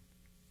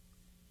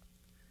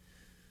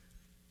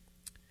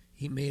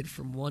 He made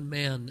from one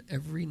man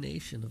every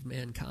nation of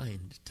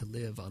mankind to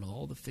live on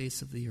all the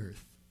face of the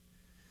earth,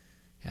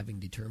 having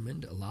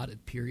determined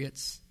allotted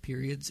periods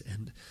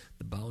and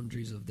the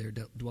boundaries of their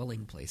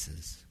dwelling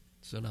places.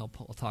 So now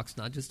Paul talks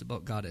not just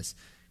about God as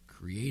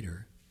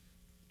creator,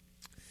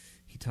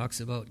 he talks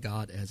about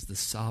God as the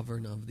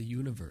sovereign of the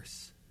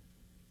universe.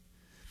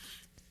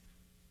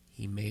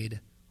 He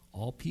made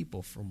all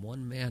people from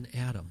one man,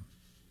 Adam,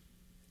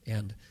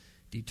 and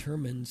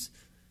determines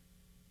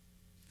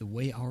the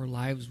way our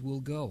lives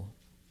will go.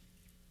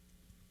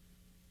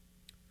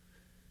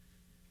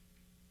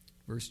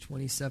 Verse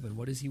 27,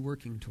 what is he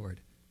working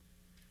toward?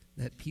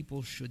 That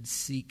people should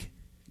seek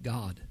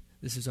God.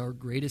 This is our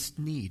greatest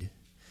need,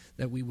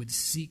 that we would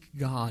seek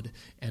God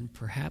and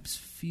perhaps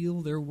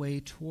feel their way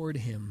toward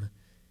him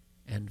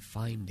and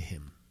find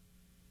him.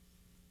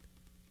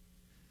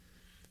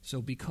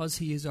 So because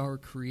he is our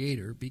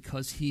creator,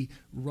 because he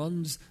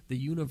runs the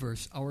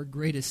universe, our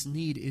greatest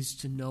need is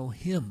to know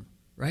him,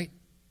 right?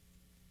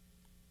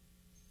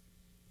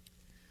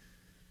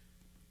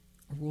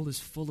 Our world is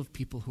full of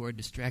people who are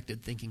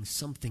distracted thinking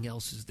something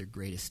else is their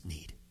greatest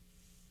need.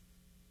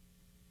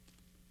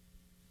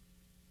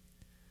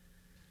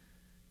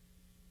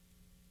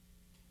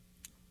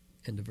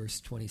 End of verse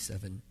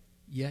 27.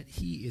 Yet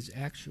he is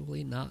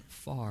actually not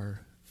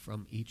far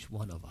from each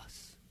one of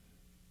us.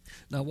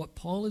 Now what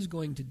Paul is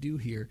going to do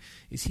here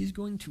is he's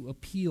going to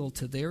appeal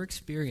to their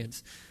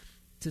experience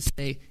to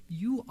say,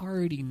 you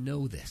already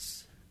know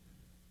this.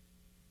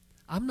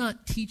 I'm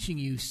not teaching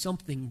you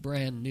something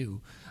brand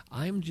new.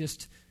 I'm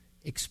just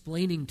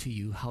explaining to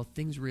you how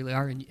things really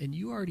are, and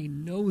you already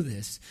know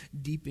this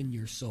deep in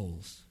your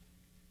souls.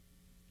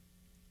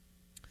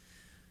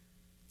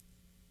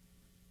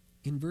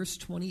 In verse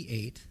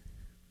 28,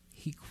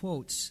 he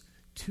quotes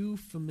two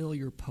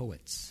familiar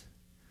poets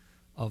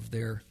of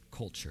their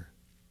culture,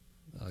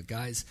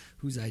 guys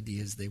whose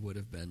ideas they would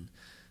have been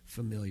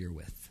familiar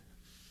with.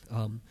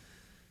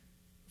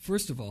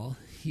 First of all,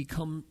 he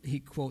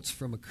quotes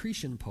from a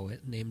Cretan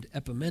poet named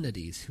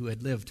Epimenides, who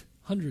had lived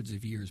hundreds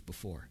of years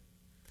before.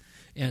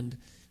 And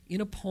in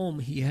a poem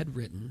he had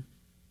written,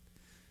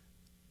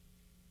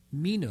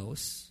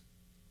 Minos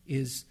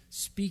is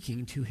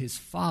speaking to his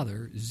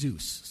father,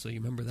 Zeus. So you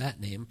remember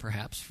that name,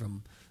 perhaps,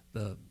 from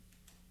the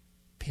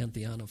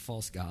pantheon of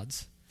false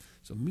gods.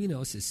 So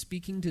Minos is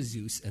speaking to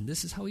Zeus, and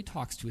this is how he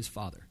talks to his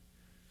father.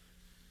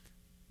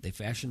 They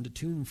fashioned a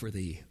tomb for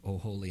thee, O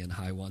holy and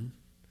high one.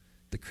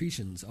 The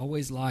Cretans,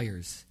 always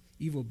liars,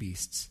 evil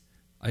beasts,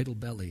 idle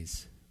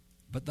bellies.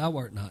 But thou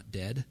art not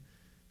dead.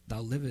 Thou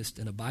livest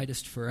and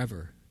abidest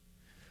forever.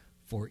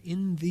 For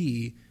in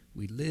thee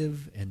we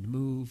live and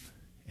move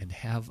and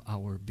have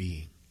our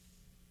being.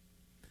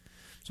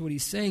 So what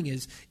he's saying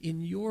is,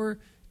 in your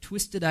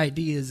twisted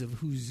ideas of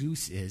who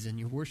Zeus is and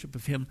your worship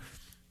of him,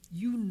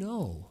 you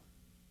know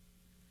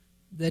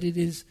that it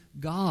is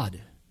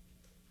God.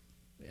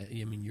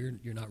 I mean,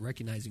 you're not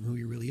recognizing who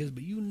he really is,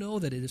 but you know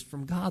that it is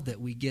from God that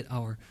we get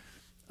our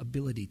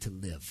ability to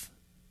live.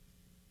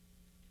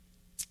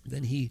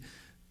 Then he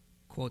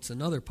quotes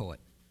another poet.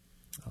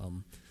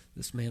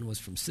 This man was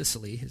from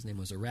Sicily. His name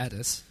was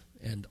Aratus.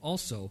 And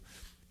also,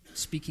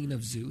 speaking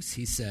of Zeus,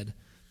 he said,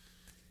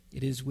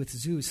 "It is with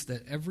Zeus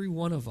that every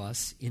one of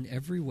us in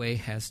every way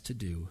has to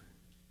do,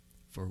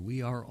 for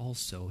we are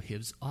also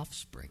his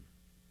offspring."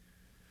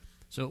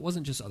 So it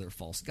wasn't just other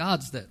false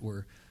gods that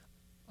were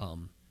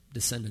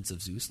descendants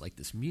of Zeus, like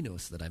this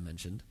Minos that I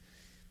mentioned.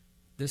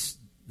 This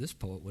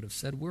poet would have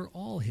said, we're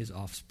all his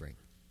offspring.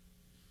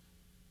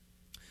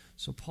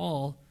 So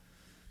Paul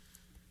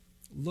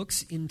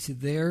looks into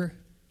their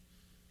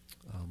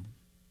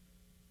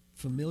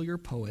familiar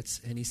poets,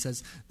 and he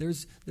says,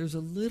 there's a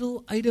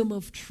little item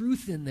of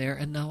truth in there,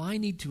 and now I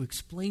need to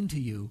explain to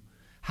you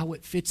how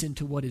it fits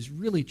into what is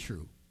really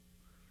true,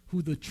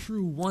 who the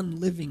true one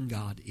living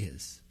God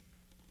is.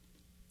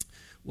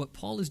 What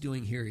Paul is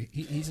doing here,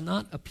 he's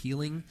not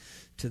appealing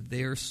to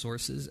their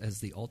sources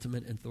as the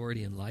ultimate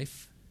authority in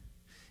life.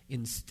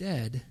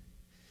 Instead,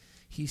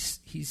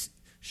 he's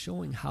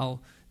showing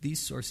how these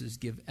sources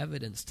give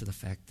evidence to the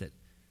fact that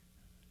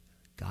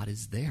God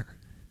is there.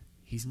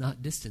 He's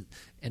not distant,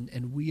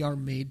 and we are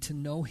made to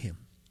know him.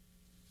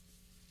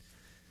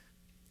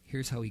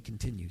 Here's how he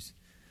continues.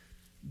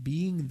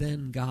 Being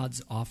then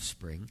God's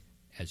offspring,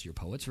 as your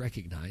poets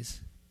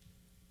recognize,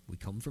 we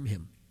come from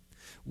him.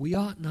 We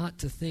ought not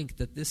to think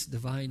that this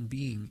divine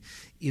being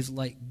is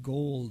like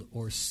gold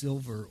or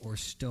silver or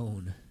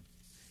stone,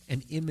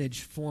 an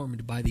image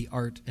formed by the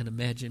art and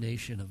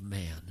imagination of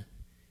man.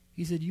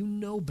 He said, you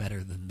know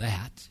better than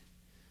that.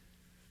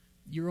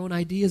 Your own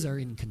ideas are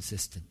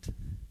inconsistent.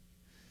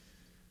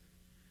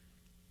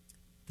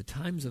 The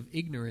times of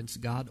ignorance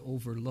God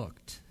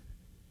overlooked,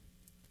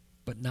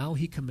 but now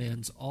he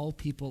commands all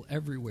people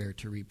everywhere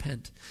to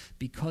repent,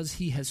 because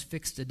he has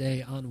fixed a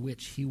day on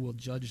which he will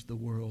judge the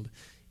world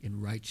in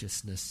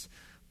righteousness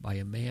by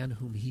a man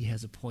whom he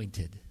has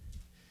appointed.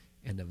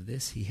 And of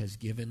this he has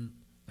given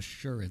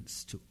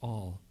assurance to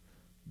all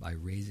by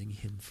raising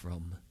him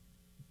from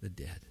the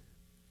dead.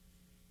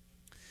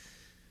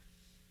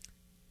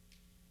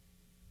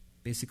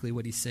 Basically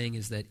what he's saying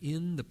is that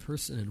in the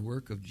person and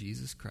work of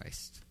Jesus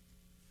Christ,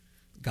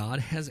 God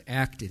has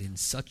acted in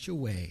such a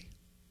way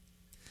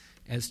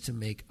as to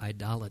make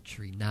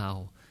idolatry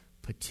now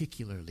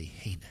particularly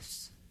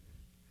heinous.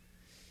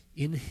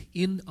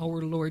 In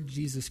our Lord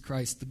Jesus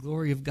Christ, the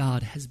glory of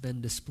God has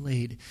been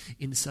displayed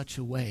in such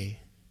a way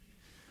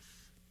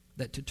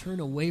that to turn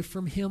away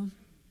from him,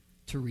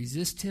 to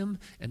resist him,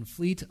 and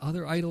flee to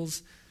other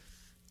idols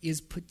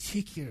is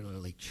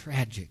particularly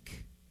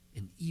tragic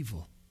and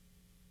evil.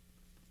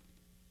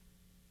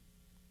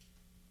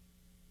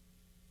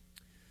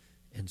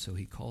 And so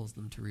he calls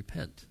them to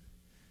repent,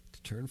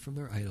 to turn from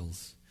their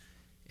idols,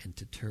 and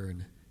to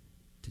turn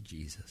to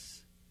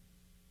Jesus.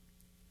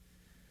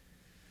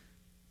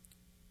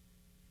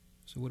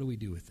 So what do we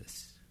do with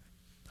this?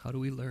 How do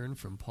we learn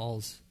from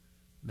Paul's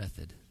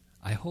method?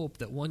 I hope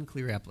that one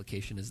clear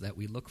application is that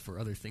we look for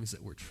other things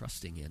that we're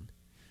trusting in,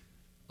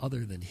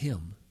 other than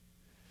him,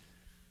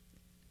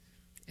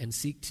 and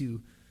seek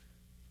to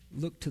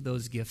look to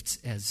those gifts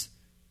as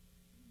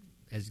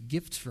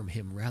gifts from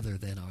him rather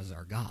than as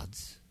our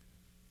gods.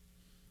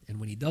 And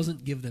when he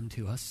doesn't give them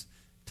to us,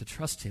 to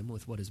trust him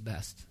with what is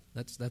best.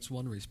 That's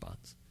one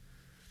response.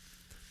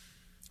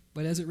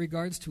 But as it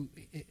regards to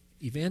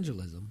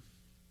evangelism,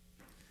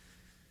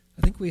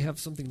 I think we have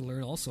something to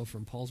learn also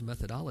from Paul's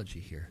methodology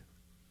here.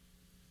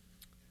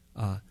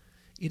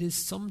 It is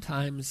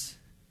sometimes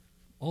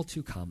all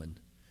too common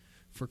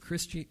for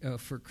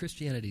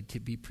Christianity to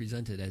be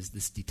presented as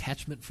this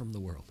detachment from the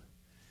world.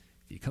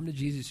 If you come to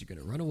Jesus, you're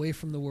going to run away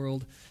from the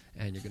world,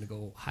 and you're going to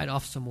go hide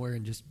off somewhere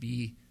and just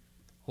be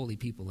holy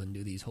people and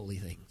do these holy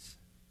things.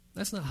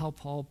 That's not how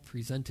Paul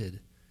presented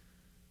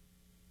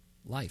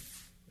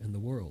life and the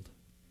world.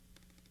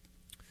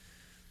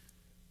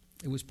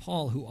 It was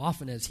Paul who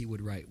often, as he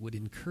would write, would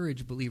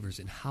encourage believers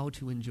in how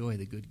to enjoy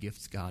the good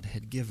gifts God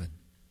had given.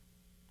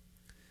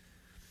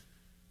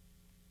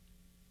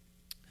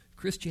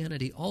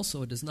 Christianity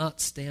also does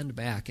not stand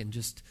back and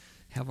just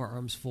have our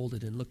arms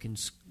folded and look in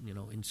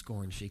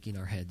scorn, shaking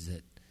our heads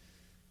at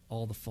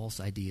all the false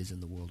ideas in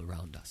the world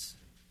around us.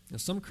 Now,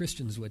 some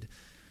Christians would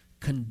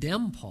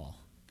condemn Paul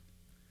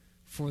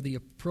for the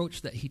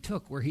approach that he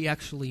took, where he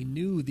actually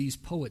knew these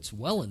poets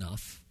well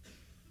enough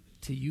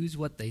to use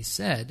what they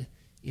said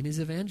in his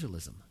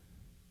evangelism.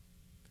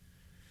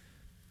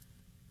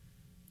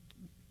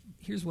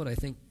 Here's what I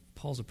think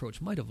Paul's approach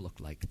might have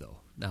looked like, though,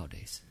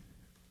 nowadays.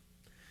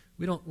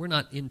 We're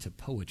not into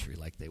poetry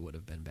like they would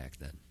have been back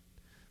then.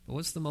 But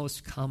what's the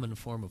most common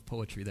form of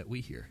poetry that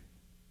we hear?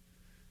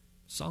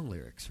 Song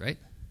lyrics, right?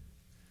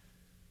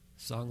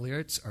 Song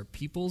lyrics are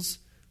people's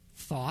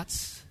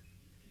thoughts,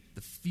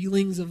 the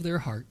feelings of their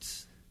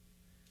hearts,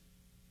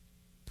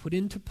 put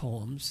into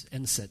poems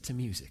and set to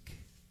music.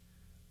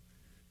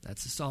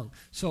 That's a song.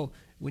 So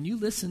when you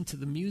listen to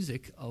the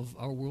music of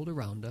our world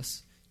around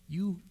us,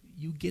 you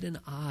get an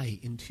eye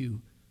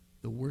into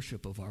the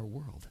worship of our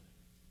world.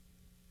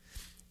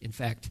 In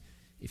fact,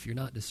 if you're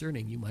not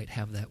discerning, you might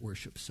have that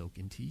worship soak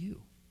into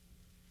you.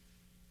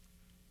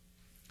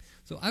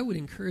 So I would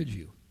encourage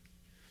you,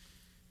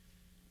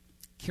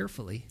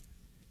 carefully,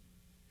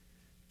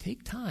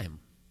 take time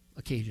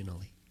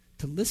occasionally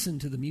to listen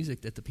to the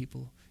music that the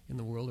people in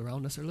the world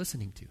around us are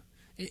listening to.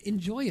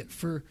 Enjoy it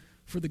for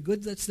the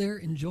good that's there.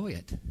 Enjoy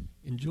it.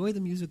 Enjoy the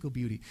musical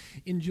beauty.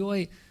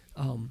 Enjoy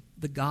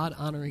the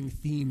God-honoring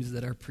themes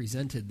that are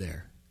presented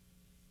there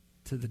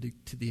to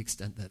the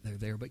extent that they're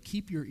there. But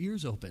keep your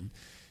ears open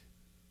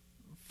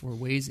for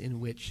ways in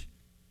which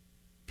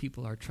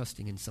people are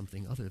trusting in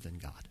something other than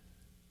God.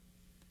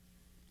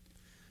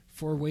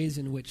 For ways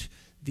in which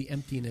the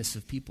emptiness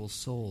of people's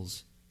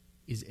souls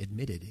is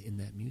admitted in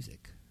that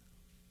music.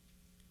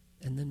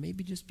 And then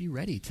maybe just be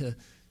ready to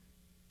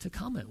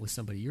comment with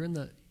somebody. You're in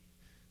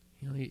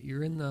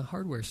the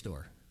hardware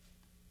store,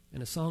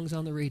 and a song's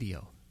on the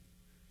radio.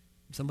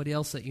 Somebody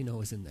else that you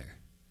know is in there.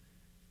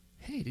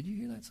 Hey, did you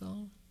hear that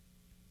song?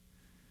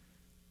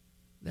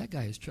 That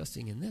guy is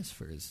trusting in this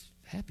for his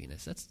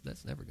happiness.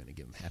 That's never going to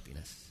give him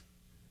happiness.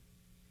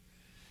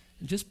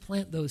 And just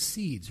plant those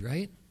seeds,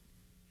 right?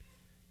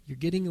 You're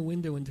getting a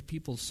window into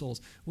people's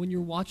souls. When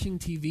you're watching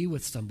TV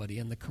with somebody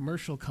and the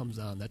commercial comes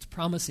on that's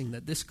promising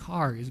that this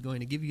car is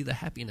going to give you the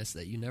happiness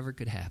that you never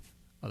could have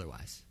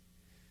otherwise,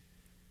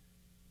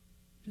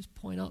 just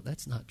point out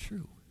that's not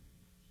true.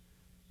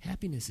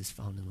 Happiness is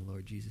found in the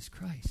Lord Jesus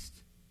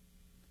Christ.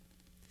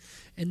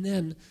 And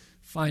then,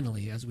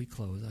 finally, as we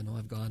close, I know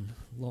I've gone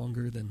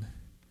longer than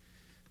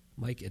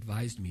Mike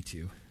advised me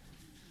to.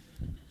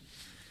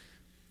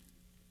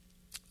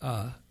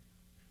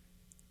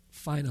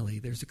 Finally,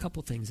 there's a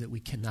couple things that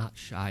we cannot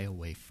shy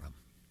away from.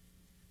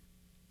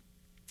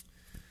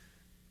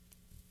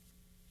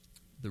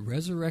 The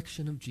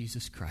resurrection of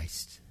Jesus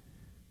Christ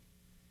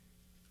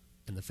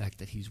and the fact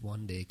that he's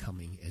one day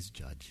coming as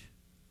judge.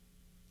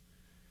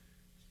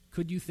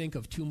 Could you think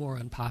of two more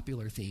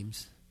unpopular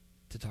themes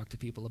to talk to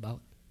people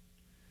about?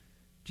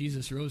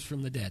 Jesus rose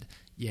from the dead.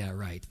 Yeah,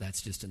 right,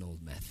 that's just an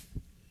old myth.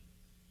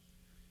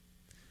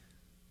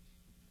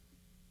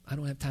 I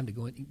don't have time to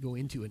go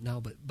into it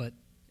now, but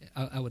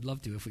I would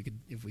love to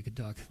if we could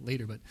talk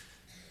later. But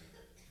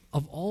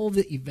of all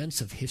the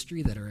events of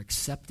history that are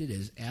accepted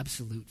as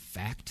absolute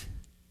fact,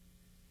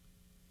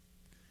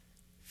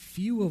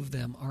 few of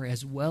them are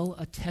as well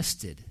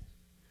attested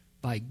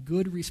by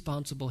good,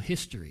 responsible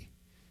history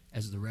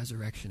as the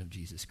resurrection of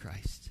Jesus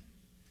Christ.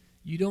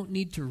 You don't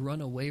need to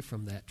run away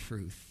from that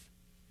truth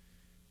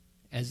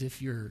as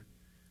if you're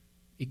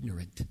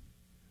ignorant.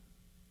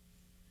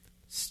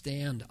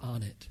 Stand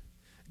on it.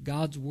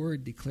 God's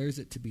word declares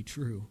it to be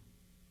true.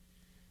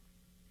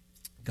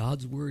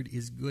 God's word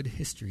is good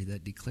history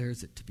that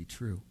declares it to be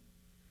true.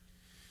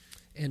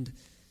 And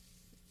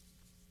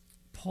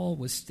Paul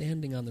was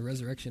standing on the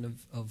resurrection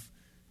of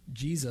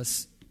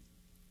Jesus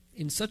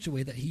in such a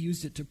way that he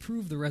used it to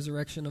prove the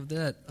resurrection of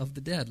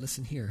the dead.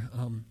 Listen here.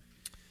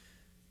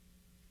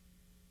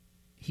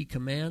 He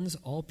commands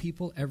all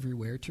people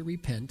everywhere to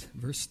repent,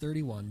 verse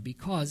 31,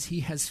 because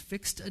he has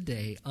fixed a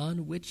day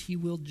on which he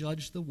will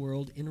judge the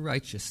world in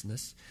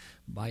righteousness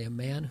by a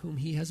man whom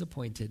he has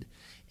appointed,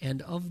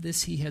 and of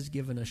this he has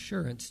given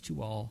assurance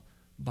to all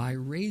by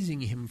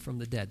raising him from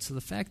the dead. So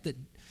the fact that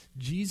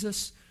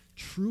Jesus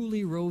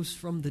truly rose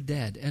from the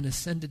dead and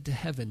ascended to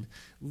heaven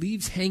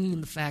leaves hanging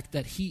the fact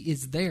that he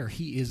is there,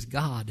 he is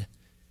God.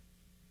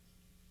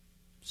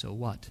 So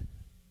what?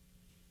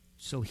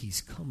 So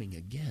he's coming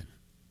again.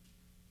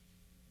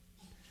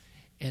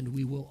 And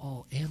we will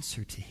all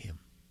answer to him.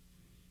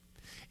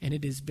 And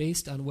it is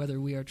based on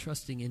whether we are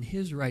trusting in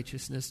his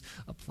righteousness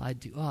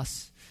applied to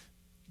us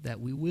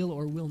that we will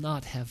or will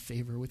not have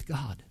favor with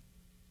God.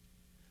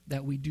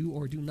 That we do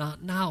or do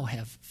not now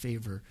have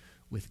favor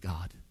with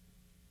God.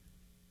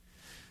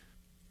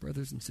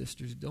 Brothers and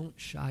sisters, don't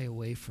shy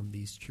away from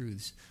these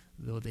truths,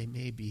 though they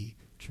may be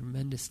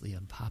tremendously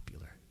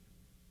unpopular.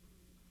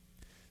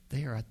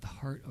 They are at the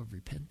heart of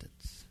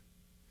repentance.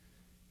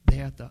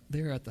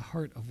 They're at the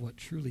heart of what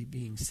truly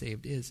being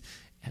saved is,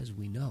 as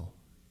we know.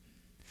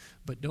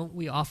 But don't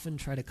we often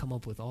try to come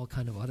up with all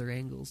kind of other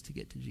angles to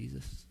get to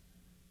Jesus?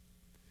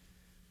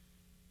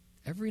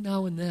 Every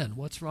now and then,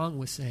 what's wrong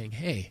with saying,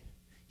 hey,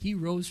 he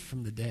rose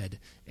from the dead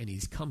and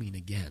he's coming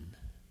again?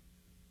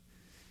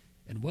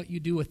 And what you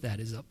do with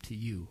that is up to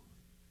you,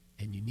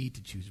 and you need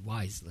to choose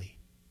wisely.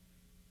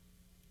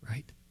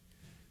 Right?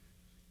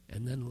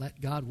 And then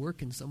let God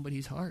work in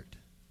somebody's heart.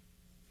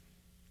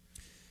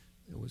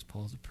 That was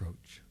Paul's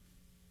approach.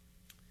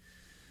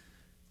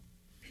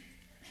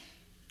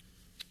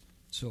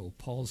 So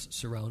Paul's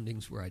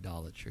surroundings were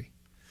idolatry.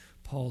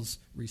 Paul's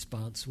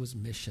response was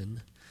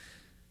mission,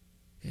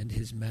 and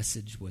his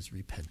message was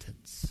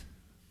repentance.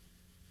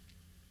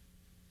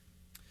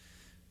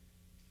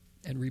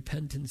 And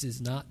repentance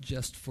is not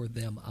just for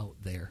them out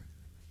there.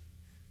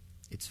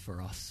 It's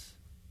for us.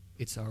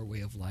 It's our way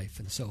of life.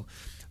 And so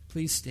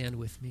please stand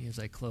with me as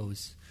I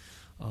close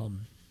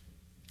and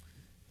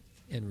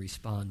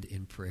respond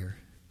in prayer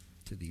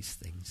to these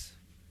things.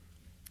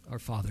 Our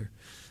Father,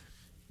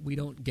 we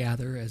don't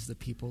gather as the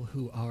people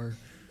who are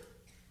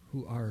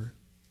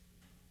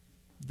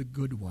the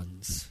good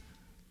ones,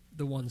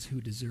 the ones who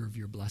deserve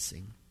your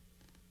blessing,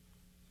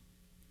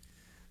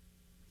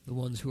 the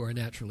ones who are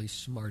naturally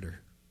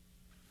smarter.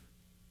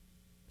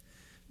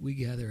 We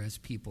gather as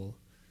people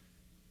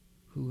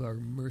who are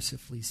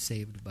mercifully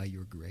saved by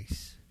your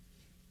grace,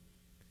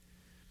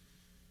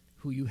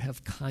 who you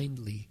have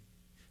kindly,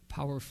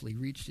 powerfully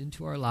reached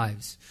into our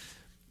lives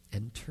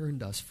and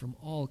turned us from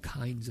all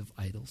kinds of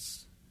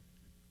idols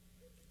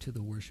to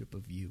the worship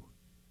of you.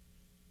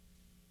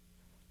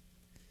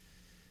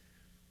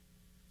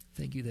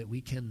 Thank you that we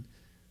can,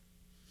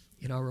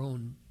 in our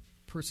own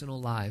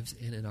personal lives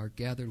and in our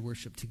gathered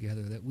worship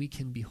together, that we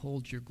can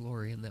behold your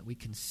glory and that we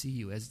can see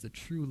you as the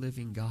true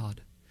living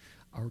God,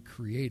 our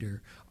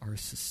creator, our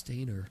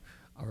sustainer,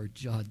 our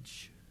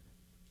judge.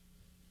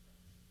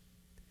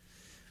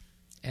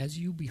 As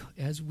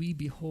we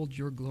behold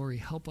your glory,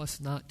 help us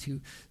not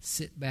to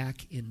sit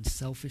back in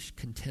selfish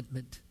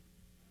contentment.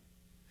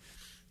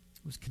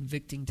 It was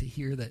convicting to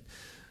hear that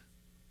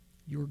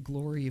your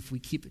glory, if we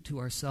keep it to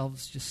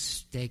ourselves, just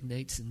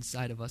stagnates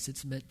inside of us.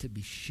 It's meant to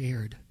be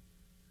shared.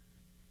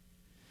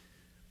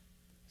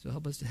 So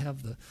help us to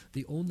have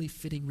the only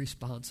fitting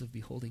response of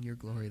beholding your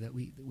glory, that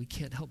we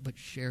can't help but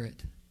share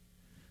it.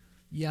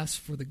 Yes,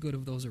 for the good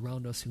of those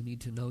around us who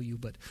need to know you,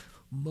 but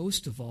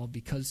most of all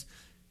because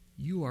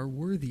you are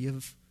worthy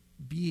of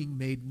being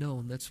made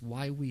known. That's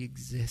why we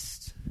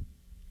exist.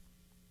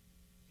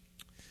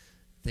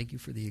 Thank you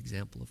for the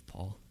example of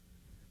Paul.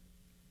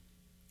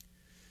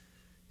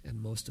 And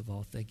most of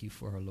all, thank you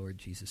for our Lord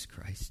Jesus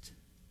Christ,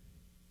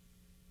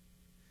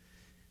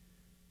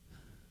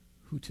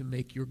 who to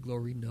make your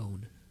glory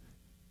known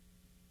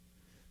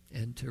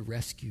and to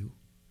rescue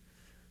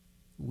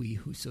we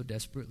who so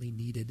desperately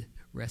needed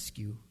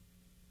rescue,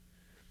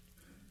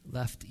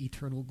 left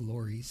eternal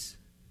glories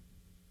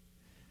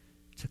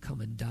to come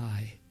and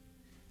die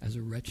as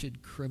a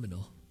wretched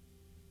criminal,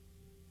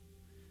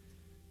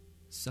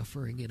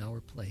 suffering in our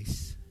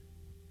place,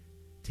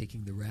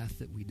 taking the wrath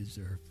that we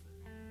deserve.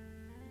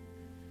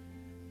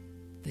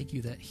 Thank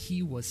you that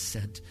he was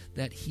sent,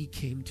 that he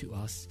came to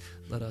us.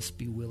 Let us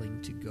be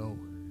willing to go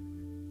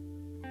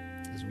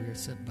as we are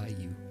sent by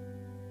you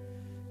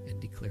and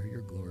declare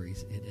your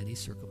glories in any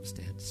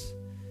circumstance,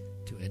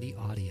 to any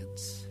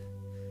audience,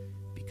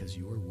 because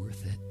you are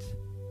worth it.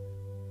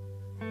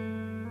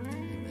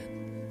 Amen.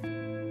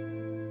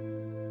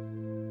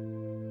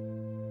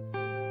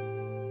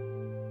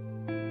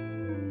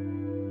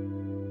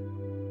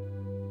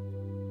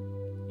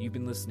 You've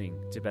been listening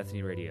to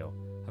Bethany Radio,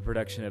 a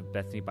production of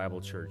Bethany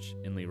Bible Church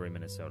in Leroy,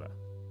 Minnesota.